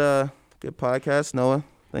good podcast, Noah.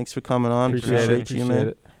 Thanks for coming on. Appreciate it. you, man. Appreciate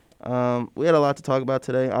it. We had a lot to talk about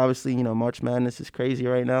today. Obviously, you know, March Madness is crazy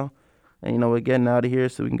right now. And, you know, we're getting out of here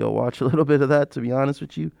so we can go watch a little bit of that, to be honest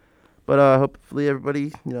with you. But hopefully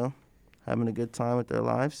everybody, you know, having a good time with their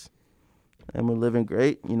lives. And we're living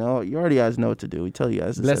great. You know, you already guys know what to do. We tell you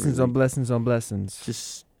guys this Blessings every on week. blessings on blessings.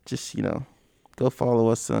 Just, you know, go follow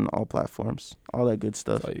us on all platforms. All that good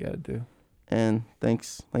stuff. That's all you gotta do. And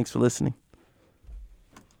thanks for listening.